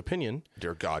everybody's opinion,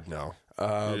 Dear God, no.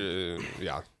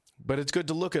 Yeah. but it's good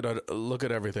to look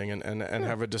at everything and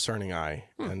have a discerning eye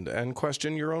and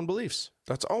question your own beliefs.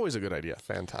 That's always a good idea.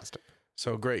 Fantastic.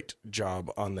 So great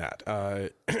job on that. I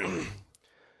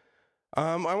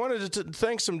wanted to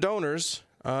thank some donors.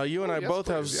 You and I yes, both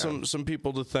have please, yeah. some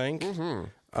people to thank.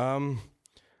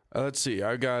 Let's see.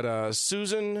 I got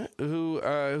Susan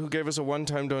who gave us a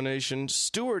one-time donation.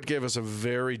 Stuart gave us a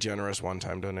very generous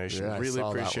one-time donation. Yeah, Really I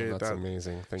saw appreciate that. One. That's that.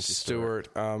 amazing. Thank you, Stuart.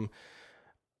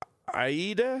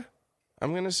 Aida,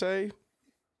 I'm gonna say.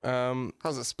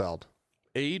 How's it spelled?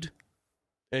 Aid,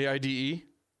 AIDE.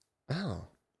 Oh.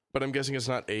 But I'm guessing it's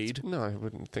not aid. No, I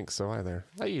wouldn't think so either.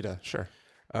 Aida, sure.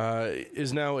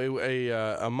 Is now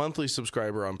a monthly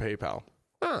subscriber on PayPal.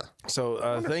 Ah,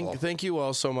 So thank you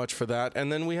all so much for that.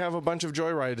 And then we have a bunch of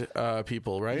Joyride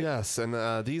people, right? yes,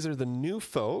 and these are the new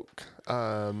folk.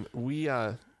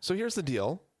 So here's the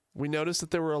deal. We noticed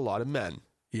that there were a lot of men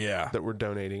Yeah. that were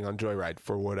donating on Joyride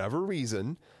for whatever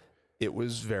reason. It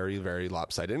was very, very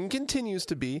lopsided and continues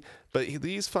to be. But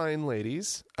these fine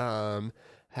ladies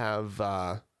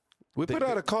have. We put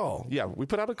out a call. Yeah, we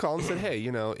put out a call and said, hey,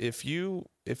 if you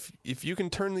can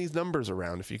turn these numbers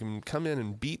around, if you can come in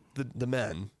and beat the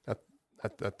men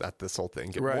at this whole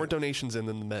thing, get Right. more donations in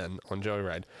than the men on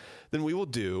Joyride, then we will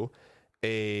do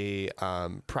a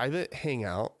private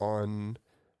hangout on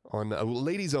a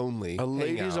ladies only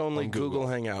Google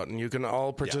Hangout, and you can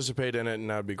all participate in it, and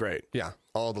that'd be great. Yeah,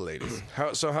 all the ladies.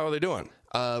 How are they doing?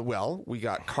 Well, we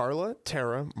got Carla,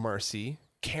 Tara, Marcy,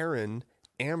 Karen,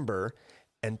 Amber,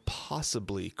 and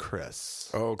possibly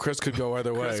Chris. Oh, Chris could go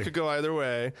either way. Chris could go either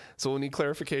way. So we'll need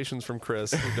clarifications from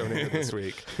Chris, who donated this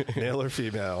week, male or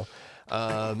female.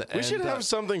 We should have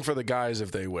something for the guys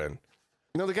if they win.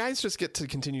 No, the guys just get to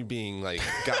continue being like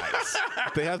guys.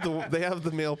 they have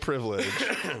the male privilege.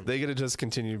 They get to just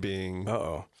continue being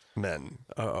men.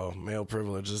 Male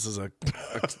privilege. This is a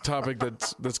topic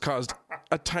that's caused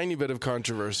a tiny bit of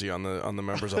controversy on the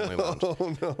members only lounge.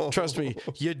 Oh no! Trust me,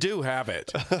 you do have it.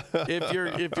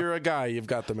 If you're a guy, you've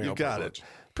got the male You got privilege. it.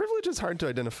 Privilege is hard to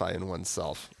identify in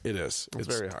oneself. It is. It's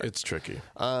very hard. It's tricky.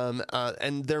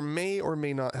 And there may or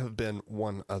may not have been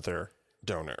one other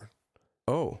donor.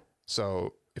 Oh.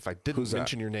 So if I didn't Who's that?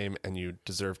 mention your name and you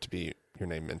deserve to be your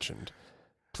name mentioned,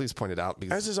 please point it out.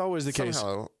 Because As is always the case,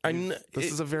 somehow this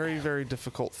is a very, very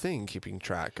difficult thing, keeping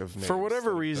track of names. for whatever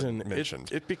that have reason, been mentioned.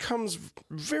 it becomes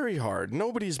very hard.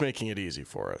 Nobody's making it easy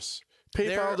for us.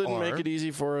 PayPal didn't make it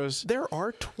easy for us. There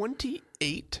are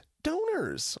 28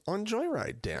 donors on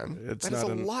Joyride, Dan. It's That is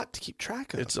not a lot to keep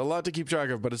track of. It's a lot to keep track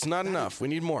of, but it's not enough. We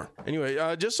need more.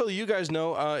 Anyway, just so you guys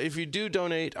know, if you do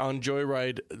donate on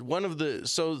Joyride,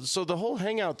 so the whole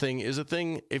hangout thing is a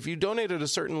thing. If you donate at a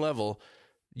certain level,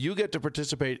 you get to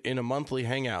participate in a monthly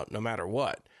hangout, no matter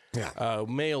what. Yeah.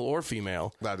 Male or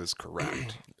female. That is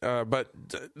correct. But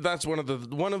that's one of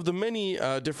the many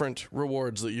different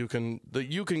rewards that you can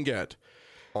get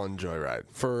On Joyride.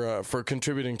 for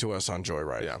contributing to us on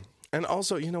Joyride. Yeah. And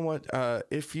also, you know what?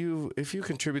 If you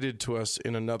contributed to us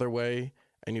in another way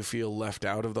and you feel left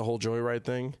out of the whole Joyride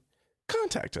thing,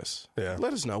 contact us. Yeah.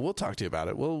 Let us know. We'll talk to you about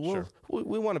it.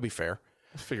 We want to be fair.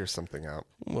 We'll figure something out.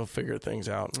 We'll figure things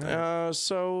out.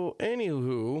 So,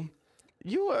 anywho,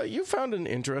 you found an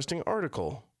interesting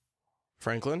article,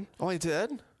 Franklin. Oh, I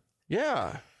did?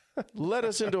 Yeah. Led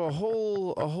us into a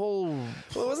whole. Well,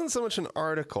 it wasn't so much an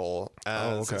article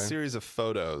as okay. a series of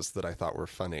photos that I thought were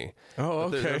funny. Oh,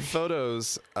 But they're okay.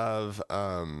 photos of,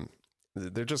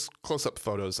 they're just close-up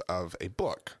photos of a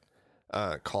book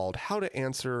called How to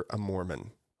Answer a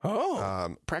Mormon.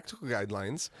 practical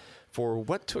guidelines for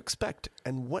what to expect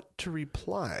and what to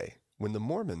reply when the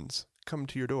Mormons come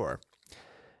to your door.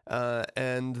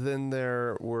 And then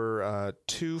there were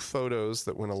 2 photos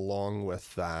that went along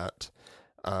with that,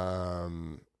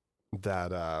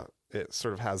 it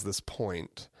sort of has this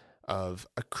point of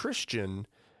a Christian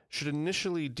should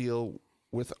initially deal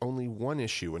with only one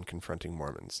issue when confronting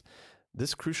Mormons.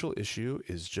 This crucial issue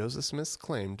is Joseph Smith's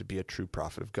claim to be a true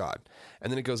prophet of God. And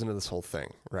then it goes into this whole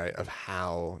thing, right, of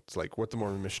how it's like what the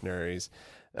Mormon missionaries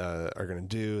are going to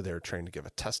do. They're trained to give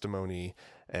a testimony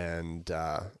and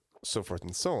so forth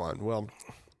and so on. Well,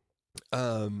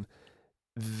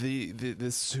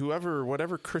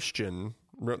 whatever Christian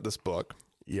wrote this book,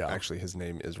 actually his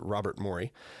name is Robert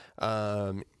Morey,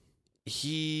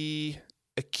 he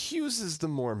accuses the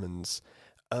Mormons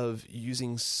of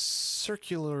using a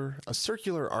circular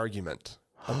argument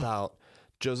about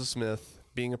Joseph Smith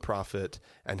being a prophet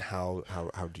and how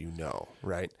do you know,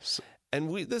 right?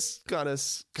 And this got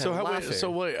us kind of laughing. How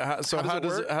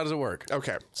does it work?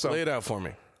 Okay, so lay it out for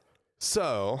me.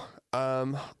 So,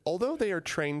 although they are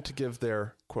trained to give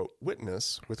their, quote,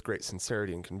 witness with great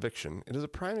sincerity and conviction, it is a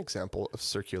prime example of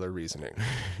circular reasoning.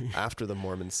 After the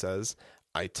Mormon says,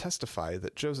 I testify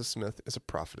that Joseph Smith is a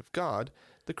prophet of God,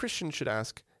 the Christian should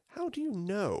ask, how do you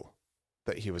know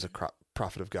that he was a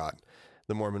prophet of God?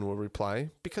 The Mormon will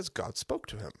reply, because God spoke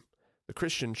to him. The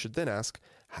Christian should then ask,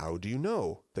 how do you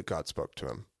know that God spoke to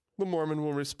him? The Mormon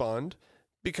will respond,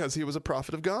 because he was a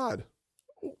prophet of God.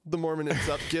 The Mormon ends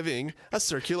up giving a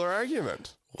circular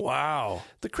argument. Wow.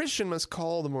 The Christian must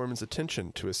call the Mormon's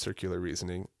attention to his circular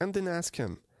reasoning and then ask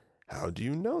him, how do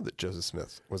you know that Joseph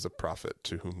Smith was a prophet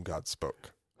to whom God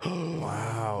spoke?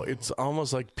 Wow. It's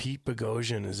almost like Pete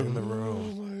Boghossian is in the room.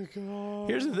 Oh, my God.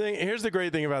 Here's the thing. Here's the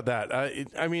great thing about that. I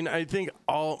think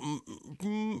almost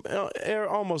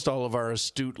all of our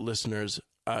astute listeners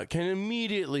can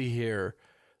immediately hear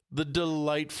the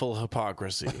delightful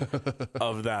hypocrisy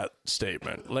of that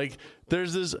statement. Like,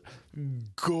 there's this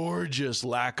gorgeous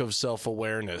lack of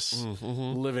self-awareness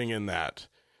living in that.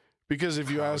 Because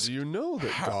if you ask, do you know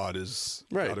that God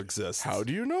exists? How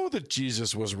do you know that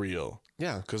Jesus was real?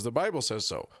 Yeah, because the Bible says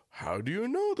so. How do you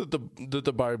know that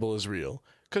the Bible is real?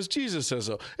 Because Jesus says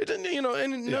so.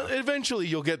 Eventually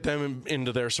you'll get them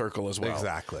into their circle as well.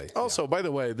 Exactly. Also, by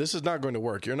the way, this is not going to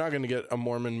work. You're not going to get a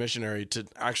Mormon missionary to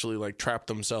actually like trap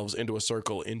themselves into a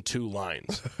circle in 2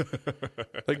 lines.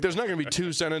 Like, there's not going to be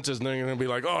 2 sentences, and then you're going to be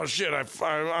like, "Oh shit,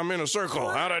 I'm in a circle.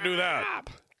 How'd I do that?"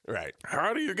 Right.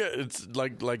 How do you get? It's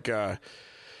like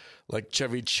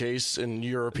Chevy Chase in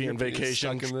European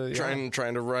Vacation, trying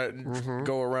to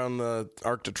go around the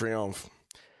Arc de Triomphe.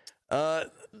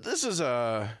 This is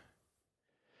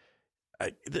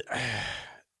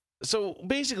so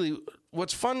basically,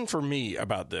 what's fun for me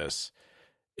about this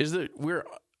is that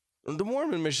the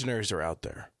Mormon missionaries are out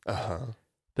there.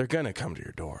 They're gonna come to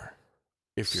your door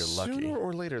if you're lucky. Sooner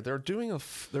or later,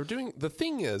 the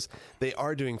thing is, they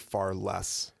are doing far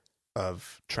less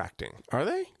of tracting. Are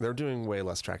they? They're doing way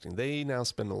less tracting. They now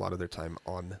spend a lot of their time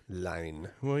online.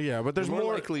 Well, yeah, but there's more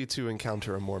likely to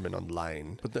encounter a Mormon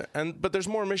online. But there's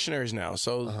more missionaries now.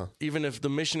 So even if the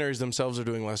missionaries themselves are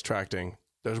doing less tracting,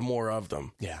 there's more of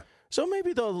them. Yeah. So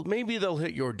maybe they'll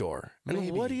hit your door. And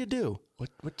maybe. What do you do?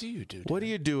 What do you do, Dan? What do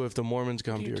you do if the Mormons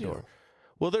come to your door?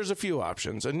 Well, there's a few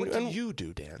options. And what do you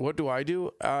do, Dan? What do I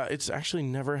do? It's actually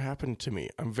never happened to me.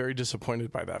 I'm very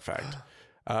disappointed by that fact.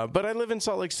 But I live in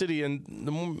Salt Lake City, and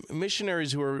the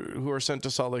missionaries who are sent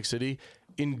to Salt Lake City,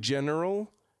 in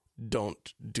general,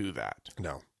 don't do that.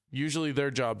 No. Usually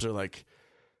their jobs are like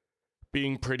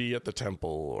being pretty at the temple,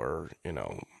 or,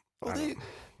 Well,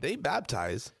 they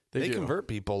baptize. They do. convert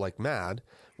people like mad.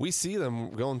 We see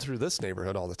them going through this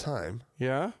neighborhood all the time.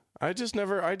 Yeah.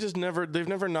 They've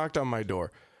never knocked on my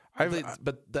door.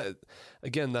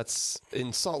 Again, that's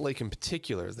in Salt Lake in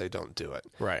particular, they don't do it.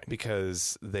 Right.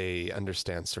 Because they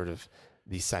understand sort of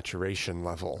the saturation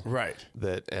level. Right.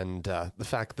 The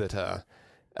fact that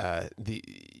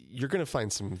you're going to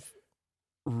find some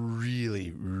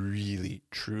really, really,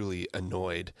 truly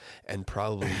annoyed and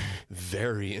probably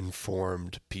very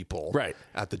informed people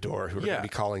at the door who are going to be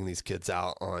calling these kids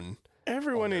out on...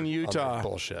 Everyone in Utah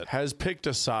has picked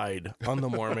a side on the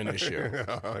Mormon issue,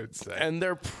 and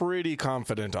they're pretty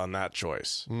confident on that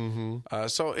choice.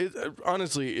 So,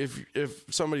 honestly, if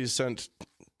somebody's sent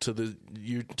to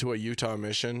a Utah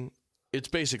mission, it's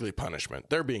basically punishment.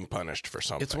 They're being punished for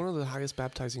something. It's one of the highest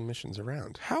baptizing missions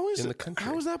around. The country?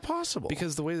 How is that possible?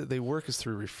 Because the way that they work is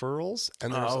through referrals,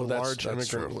 and there's a large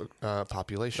immigrant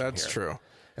population. That's true.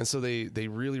 And so they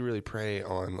really, really prey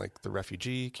on like the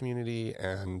refugee community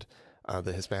and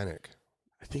the Hispanic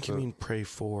I think you mean pray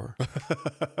for.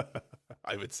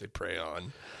 I would say pray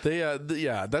on. They,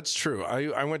 yeah, that's true.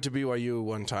 I went to BYU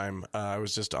one time. I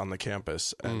was just on the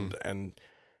campus, and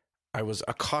I was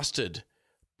accosted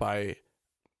by.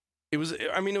 It was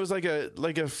like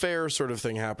a fair sort of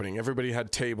thing happening. Everybody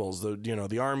had tables.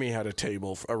 The Army had a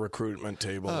table, a recruitment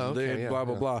table. They had blah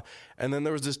blah blah, and then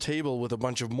there was this table with a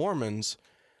bunch of Mormons,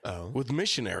 with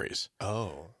missionaries.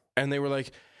 And they were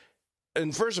like,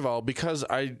 and first of all, because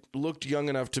I looked young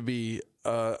enough to be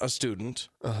a student,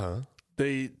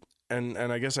 they and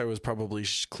I guess I was probably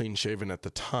clean shaven at the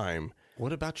time.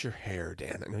 What about your hair,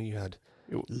 Dan? I know you had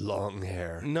long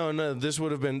hair. No, this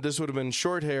would have been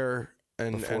short hair.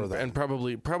 And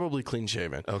probably clean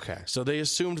shaven. Okay. So they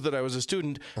assumed that I was a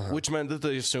student, which meant that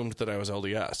they assumed that I was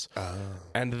LDS.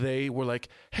 And they were like,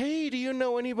 "Hey, do you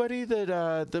know anybody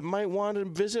that might want to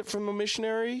visit from a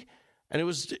missionary?" And it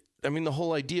was, the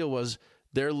whole idea was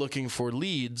they're looking for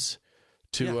leads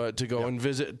to go and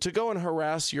visit, to go and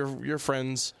harass your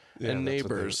friends and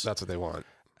neighbors. That's what they want.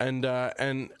 And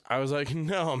I was like,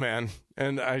 "No, man."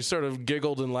 And I sort of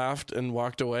giggled and laughed and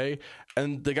walked away.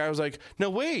 And the guy was like,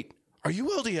 "No, wait. Are you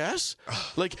LDS?"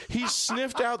 Like, he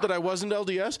sniffed out that I wasn't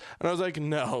LDS, and I was like,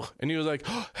 "No." And he was like,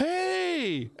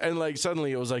 "Hey!" And like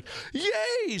suddenly it was like,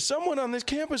 "Yay! Someone on this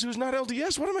campus who's not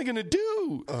LDS. What am I gonna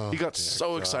do?" He got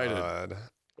so excited,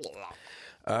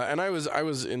 and I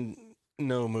was in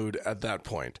no mood at that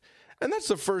point. And that's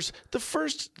the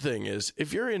first thing is,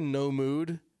 if you're in no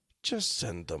mood, just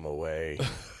send them away.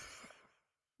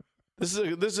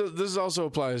 This also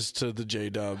applies to the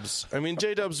J-Dubs.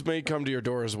 J-Dubs may come to your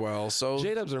door as well. So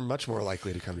J-Dubs are much more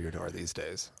likely to come to your door these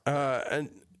days. So I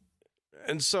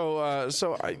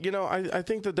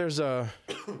think that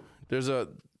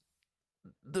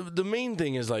the main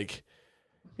thing is, like,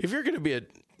 if you're going to be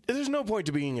there's no point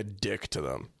to being a dick to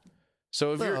them.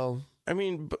 So if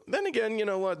but then again, you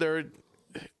know what?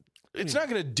 It's not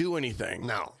going to do anything.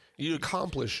 No, you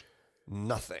accomplish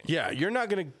nothing. Yeah, you're not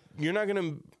going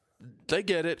to. They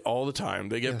get it all the time.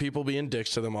 They get people being dicks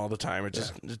to them all the time.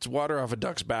 It's water off a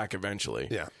duck's back eventually.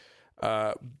 Yeah.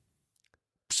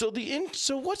 So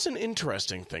what's an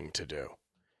interesting thing to do?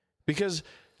 Because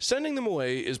sending them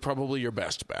away is probably your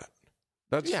best bet.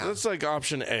 That's like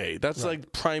option A. That's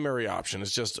like primary option.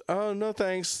 It's just, "Oh, no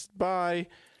thanks, bye."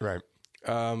 Right.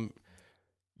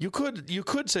 You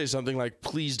could say something like,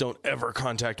 "Please don't ever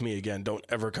contact me again. Don't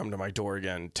ever come to my door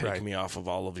again. Take me off of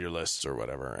all of your lists," or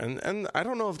whatever. And I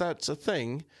don't know if that's a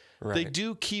thing. Right. They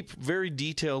do keep very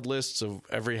detailed lists of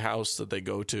every house that they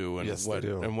go to and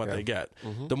what they get.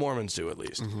 Mm-hmm. The Mormons do, at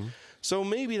least. Mm-hmm. So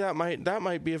maybe that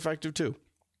might be effective too.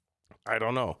 I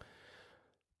don't know.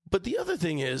 But the other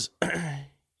thing is,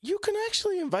 you can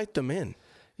actually invite them in.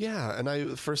 Yeah, and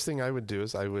the first thing I would do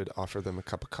is I would offer them a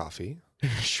cup of coffee.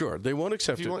 Sure, they won't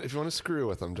accept it. If you want to screw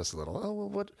with them just a little,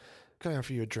 what can I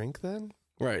offer you a drink then?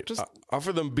 Right. Just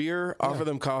offer them beer, offer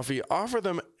them coffee, offer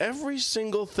them every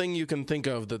single thing you can think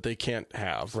of that they can't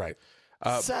have. Right.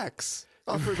 Sex.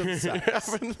 Offer them sex.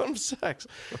 Offer them sex.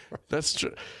 That's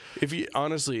true. If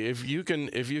you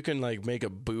can like make a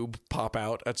boob pop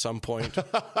out at some point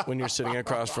when you're sitting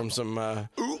across from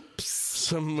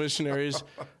some missionaries.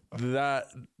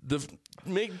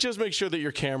 Just make sure that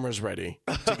your camera's ready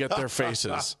to get their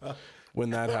faces when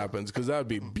that happens, because that would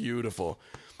be beautiful.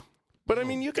 But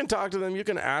you can talk to them, you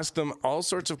can ask them all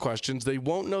sorts of questions. They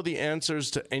won't know the answers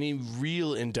to any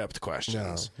real in-depth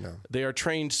questions. No. They are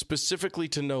trained specifically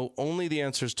to know only the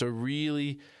answers to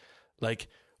really, like,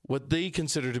 what they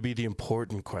consider to be the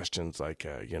important questions, like,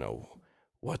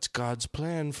 what's God's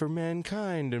plan for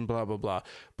mankind and blah, blah, blah.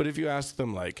 But if you ask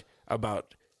them, like,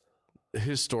 about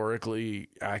historically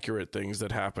accurate things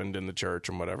that happened in the church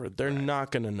and whatever, they're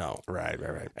not going to know. Right.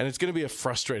 And it's going to be a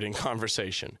frustrating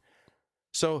conversation.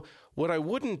 So what I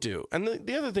wouldn't do, and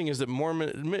the other thing is that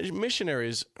Mormon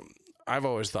missionaries, I've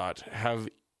always thought, have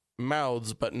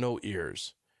mouths but no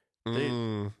ears.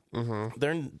 They're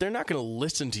not going to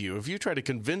listen to you if you try to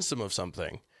convince them of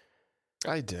something.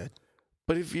 I did.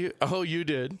 But you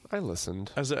did. I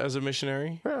listened as a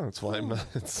missionary. Yeah, that's why I'm not.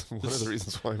 It's one of the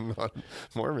reasons why I'm not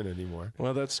Mormon anymore.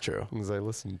 Well, that's true. Because I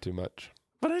listened too much.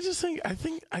 But I think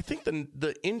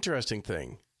the interesting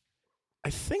thing, I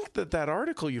think that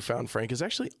article you found, Frank, is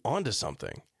actually onto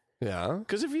something. Yeah.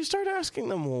 Because if you start asking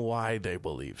them why they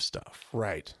believe stuff,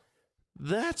 right,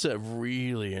 that's a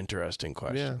really interesting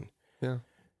question. Yeah.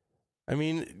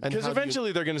 Because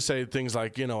eventually they're going to say things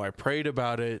like, I prayed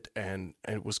about it and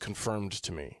it was confirmed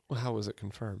to me. Well, how was it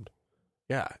confirmed?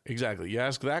 Yeah, exactly. You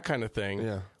ask that kind of thing.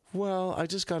 Yeah. Well, I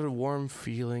just got a warm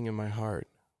feeling in my heart.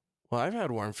 Well, I've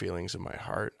had warm feelings in my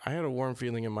heart. I had a warm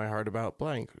feeling in my heart about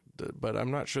blank, but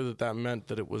I'm not sure that meant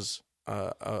that it was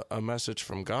a message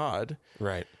from God.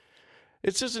 Right.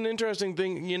 It's just an interesting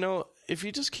thing, if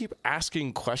you just keep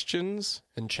asking questions.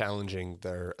 And challenging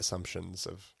their assumptions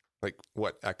of like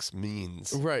what X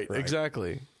means. Right.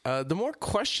 Exactly. The more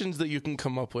questions that you can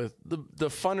come up with, the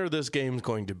funner this game's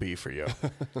going to be for you.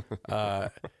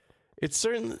 It's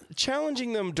certain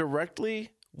challenging them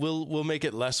directly will make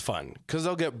it less fun because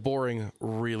they'll get boring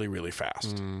really, really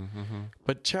fast. Mm-hmm.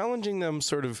 But challenging them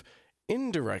sort of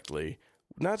indirectly,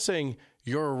 not saying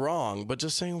you're wrong, but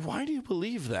just saying, why do you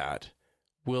believe that?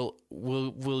 Will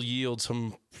yield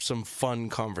some fun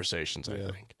conversations, I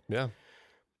think. Yeah.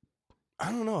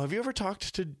 I don't know. Have you ever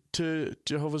talked to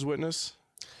Jehovah's Witness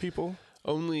people?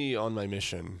 Only on my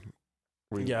mission.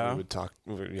 We would talk.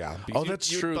 Yeah. Oh, that's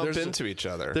true. Bump into each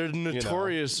other. They're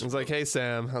notorious. It's like, hey,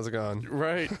 Sam, how's it going?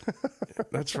 Right.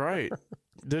 That's right.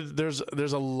 There's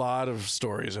a lot of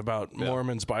stories about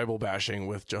Mormons Bible bashing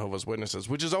with Jehovah's Witnesses,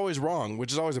 which is always wrong,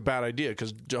 which is always a bad idea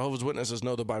because Jehovah's Witnesses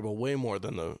know the Bible way more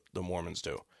than the Mormons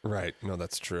do. Right. No,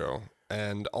 that's true.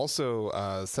 And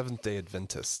also Seventh-day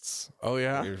Adventists. Oh,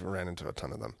 yeah? We ran into a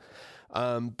ton of them.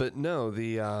 But no,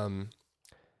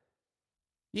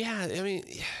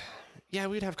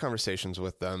 we'd have conversations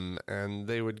with them, and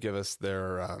they would give us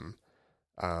their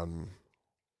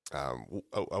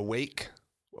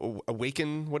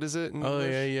awaken. What is it? Oh,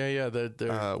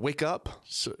 yeah. Wake up.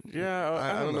 So, yeah,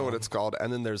 I don't know what it's called.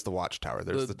 And then there's the Watchtower.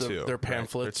 There's the two. They're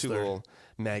pamphlets. They're two little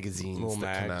magazines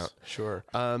that come out. Sure.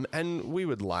 And we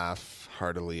would laugh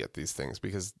heartily at these things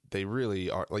because they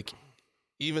really are like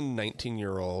even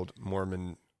 19-year-old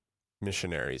Mormon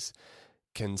missionaries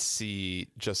can see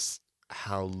just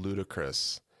how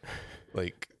ludicrous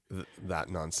like that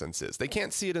nonsense is. They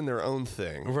can't see it in their own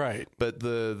thing, right? But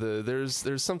there's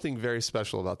something very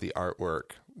special about the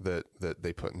artwork that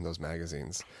they put in those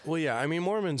magazines. Well, yeah, I mean,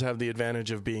 Mormons have the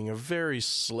advantage of being a very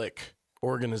slick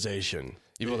organization.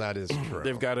 Well, that is true.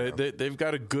 They've got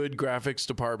a good graphics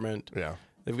department. Yeah,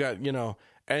 they've got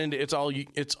and it's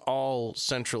all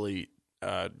centrally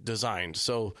designed.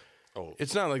 So. Oh.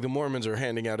 It's not like the Mormons are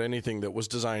handing out anything that was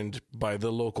designed by the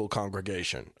local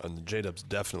congregation. And the J-Dubs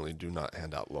definitely do not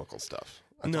hand out local stuff.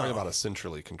 I'm talking about a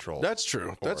centrally controlled. That's true.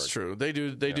 Org. That's true. They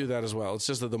do that as well. It's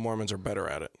just that the Mormons are better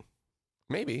at it.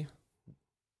 Maybe.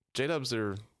 J-Dubs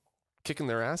are kicking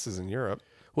their asses in Europe.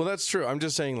 Well, that's true. I'm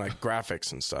just saying like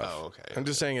graphics and stuff. Oh, okay. I'm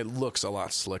just saying it looks a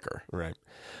lot slicker. Right.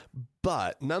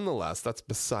 But nonetheless, that's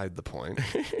beside the point.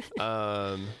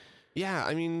 Yeah,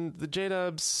 I mean, the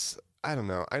J-Dubs... I don't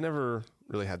know. I never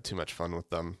really had too much fun with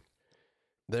them.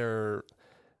 They're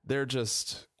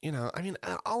just, I mean,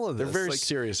 all of this. They're very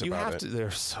serious about it.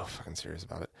 They're so fucking serious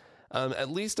about it.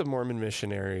 At least a Mormon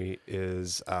missionary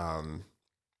is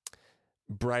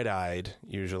bright-eyed,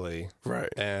 usually.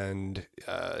 Right. And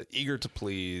eager to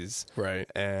please. Right.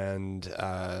 And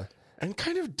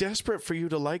kind of desperate for you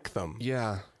to like them.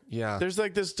 Yeah. Yeah. There's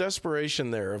like this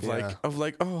desperation there of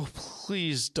like, oh,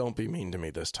 please don't be mean to me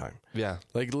this time. Yeah.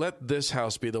 Like, let this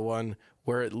house be the one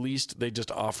where at least they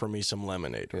just offer me some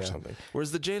lemonade or something.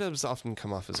 Whereas the J-Dubs often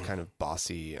come off as kind of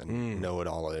bossy and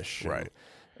know-it-all-ish. Right.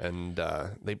 And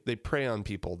they prey on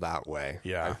people that way.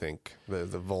 Yeah. I think the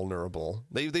vulnerable.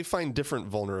 They find different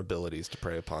vulnerabilities to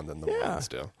prey upon than the Mormons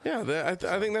do. Yeah, I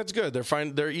think that's good.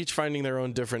 They're each finding their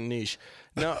own different niche.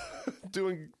 Now,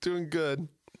 doing good.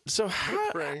 So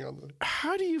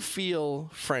how do you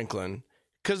feel, Franklin?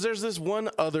 Because there's this one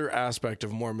other aspect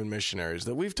of Mormon missionaries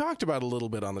that we've talked about a little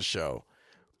bit on the show.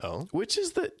 Oh, which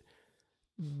is that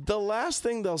the last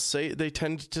thing they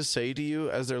tend to say to you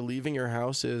as they're leaving your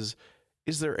house is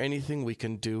there anything we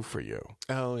can do for you?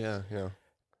 Oh, yeah.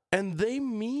 And they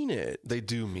mean it. They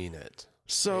do mean it.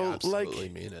 So, they absolutely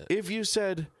mean it. If you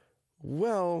said,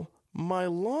 well, my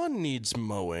lawn needs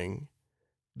mowing,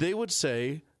 they would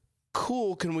say,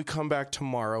 cool, can we come back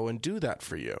tomorrow and do that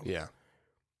for you? Yeah.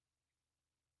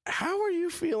 How are you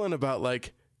feeling about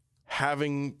like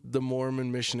having the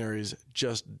Mormon missionaries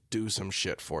just do some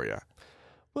shit for you?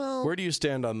 Well, where do you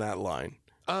stand on that line?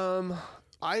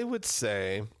 I would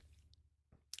say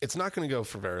it's not going to go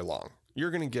for very long.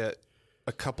 You're going to get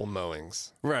a couple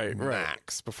mowings, right,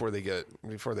 max, before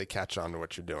they catch on to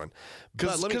what you're doing.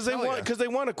 Because they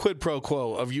want a quid pro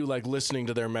quo of you like listening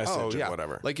to their message or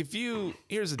whatever. Like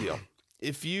here's the deal: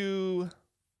 if you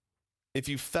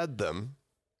fed them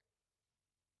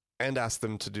and asked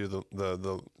them to do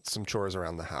the some chores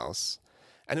around the house,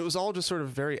 and it was all just sort of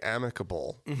very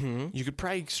amicable, you could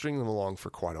probably string them along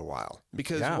for quite a while.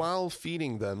 Because while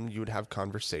feeding them, you would have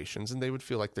conversations, and they would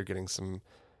feel like they're getting some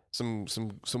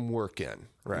work in,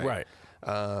 right? Right.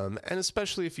 And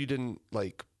especially if you didn't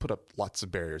like put up lots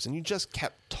of barriers, and you just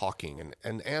kept talking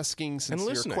and asking sincere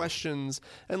listening. questions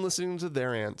and listening to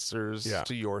their answers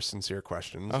to your sincere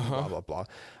questions, and blah, blah, blah.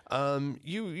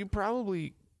 You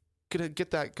probably could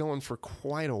get that going for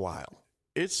quite a while.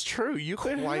 It's true. You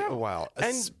could Quite have a while.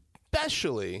 And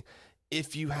Especially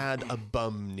if you had a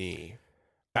bum knee.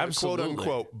 Absolutely. Quote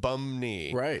unquote bum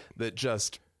knee. Right. That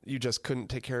you just couldn't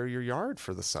take care of your yard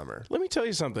for the summer. let me tell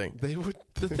you something. They would.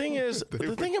 The thing is,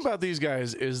 the thing about these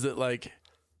guys is that like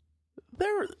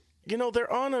they're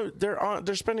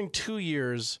spending 2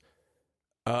 years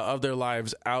of their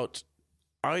lives out.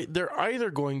 They're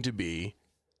either going to be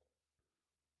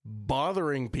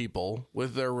bothering people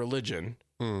with their religion,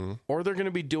 or they're going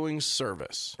to be doing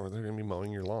service, or they're going to be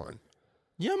mowing your lawn.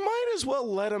 You might as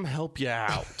well let them help you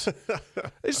out.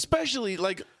 Especially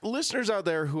like listeners out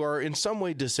there who are in some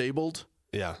way disabled.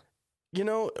 Yeah. You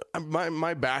know,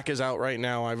 my back is out right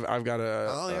now. I've got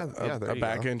a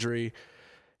back injury.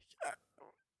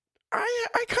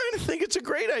 I kind of think it's a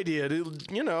great idea to,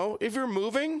 you know, if you're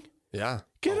moving,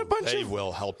 get a bunch They of.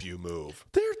 will help you move.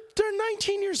 They're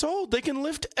 19 years old. They can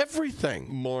lift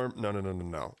everything.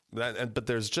 No. But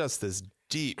there's just this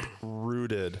deep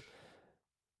rooted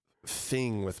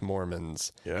thing with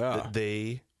Mormons that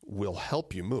they will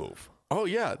help you move. Oh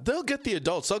yeah, they'll get the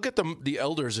adults. They'll get the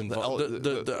elders involved.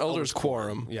 The elders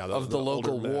quorum of the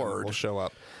local ward will show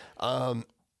up.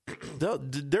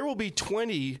 There will be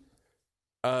 20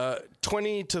 to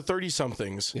 30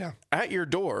 somethings at your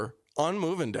door on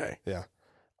moving day. Yeah.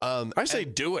 I say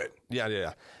do it.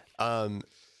 Yeah.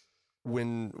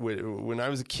 When I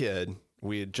was a kid,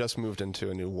 we had just moved into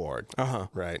a new ward.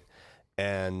 Right.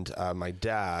 And my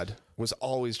dad was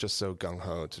always just so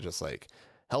gung-ho to just like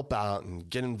help out and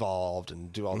get involved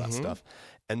and do all that stuff.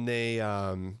 And there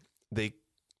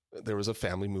was a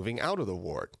family moving out of the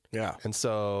ward. Yeah. And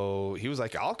so he was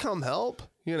like, I'll come help,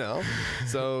 you know?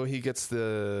 So he gets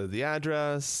the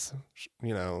address,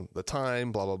 you know, the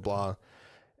time, blah, blah, blah.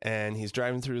 And he's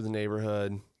driving through the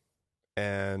neighborhood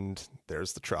and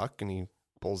there's the truck and he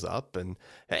pulls up and,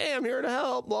 hey, I'm here to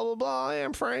help, blah, blah, blah. Hey,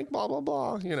 I'm Frank, blah, blah,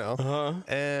 blah, you know?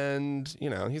 And,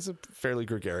 you know, he's a fairly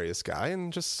gregarious guy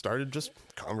and just started just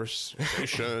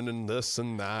conversation and this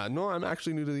and that. No, I'm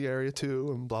actually new to the area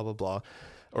too and blah, blah, blah.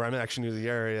 Or I'm actually new to the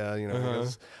area, you know,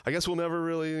 I guess we'll never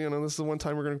really, you know, this is the one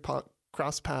time we're going to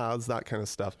cross paths, that kind of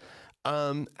stuff.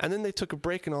 And then they took a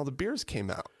break and all the beers came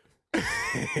out.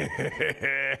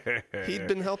 He'd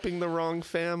been helping the wrong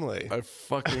family. I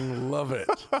fucking love it.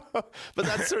 But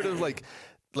that's sort of like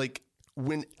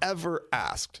whenever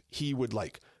asked, he would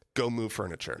like go move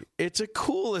furniture. It's a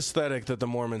cool aesthetic that the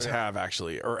Mormons have,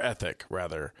 actually, or ethic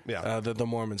rather. That the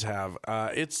Mormons have.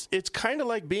 It's kind of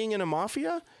like being in a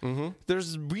mafia.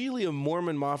 There's really a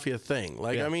Mormon mafia thing.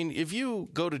 Like, I mean, if you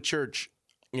go to church,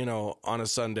 you know, on a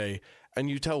Sunday and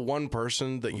you tell one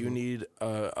person that you need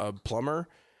a plumber,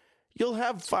 you'll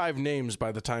have 5 names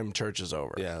by the time church is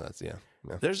over. Yeah.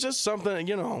 There's just something,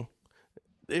 you know,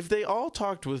 if they all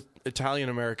talked with Italian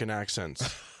American accents,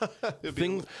 I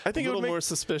think it would make more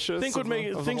suspicious. Things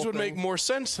would make more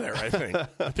sense there. I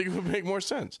think it would make more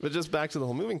sense. But just back to the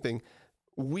whole moving thing,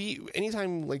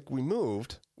 anytime like we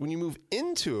moved, when you move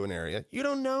into an area, you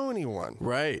don't know anyone,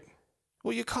 right?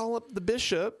 Well, you call up the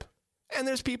bishop, and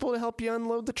there's people to help you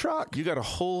unload the truck. You got a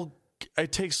whole.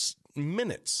 It takes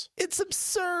minutes. It's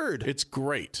absurd. It's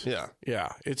great. Yeah.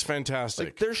 It's fantastic.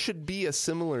 Like, there should be a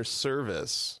similar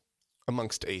service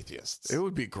amongst atheists. It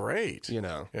would be great. You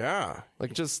know? Yeah.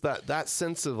 Like just that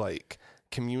sense of like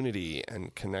community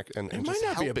and connect and it just might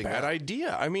not be a helping bad out.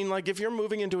 idea. I mean, like if you're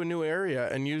moving into a new area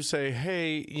and you say,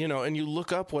 hey, you know, and you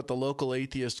look up what the local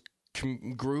atheist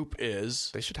group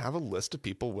is, They should have a list of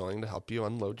people willing to help you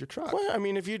unload your truck. well, I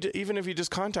mean, even if you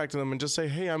just contacted them and just say,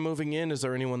 hey, I'm moving in, is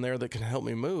there anyone there that can help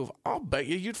me move? I'll bet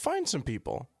you'd find some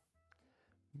people.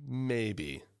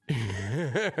 Maybe.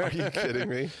 Are you kidding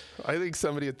me? I think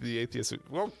somebody at the atheist would,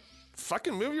 well,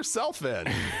 fucking move yourself in.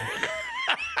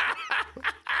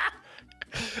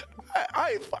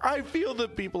 I feel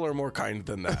that people are more kind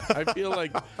than that. I feel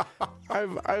like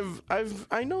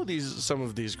I know some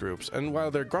of these groups, and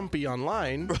while they're grumpy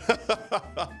online,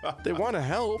 they want to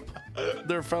help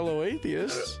their fellow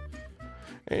atheists.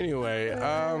 Anyway,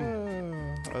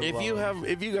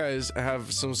 if you guys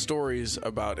have some stories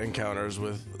about encounters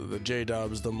with the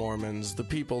J-Dubs, the Mormons, the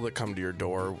people that come to your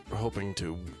door hoping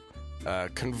to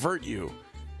convert you,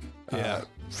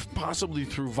 possibly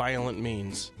through violent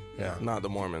means. Yeah. Not the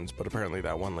Mormons, but apparently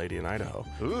that one lady in Idaho.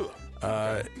 Ooh.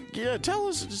 Yeah,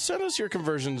 send us your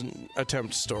conversion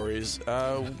attempt stories.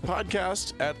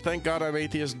 Podcast at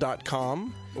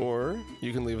thankgodimatheist.com. Or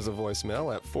you can leave us a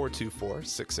voicemail at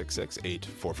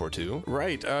 424-666-8442.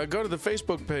 Right. Go to the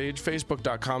Facebook page,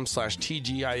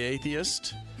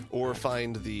 facebook.com/TGIAtheist. Or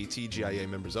find the TGIA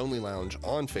Members Only Lounge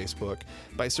on Facebook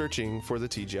by searching for the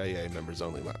TGIA Members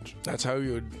Only Lounge. That's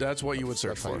what you would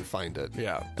search That's how for. you find it.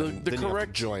 Yeah. Then you have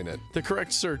to join it. The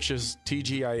correct search is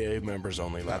TGIA Members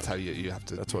Only Lounge. That's how you have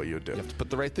to. That's what you would do. You have to put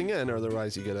the right thing in, or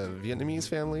otherwise you get a Vietnamese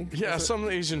family. Yeah, some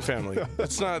Asian family.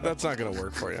 That's not going to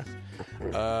work for you.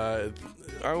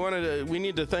 We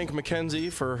need to thank Mackenzie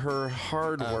for her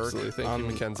hard work Absolutely. Thank you,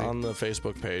 Mackenzie. on the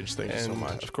Facebook page. Thank you so And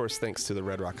much. of course, thanks to the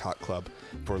Red Rock Hot Club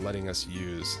for letting us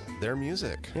use their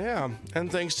music. Yeah,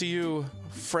 and thanks to you,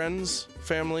 friends,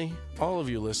 family, all of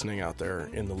you listening out there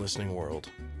in the listening world.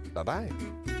 Bye-bye.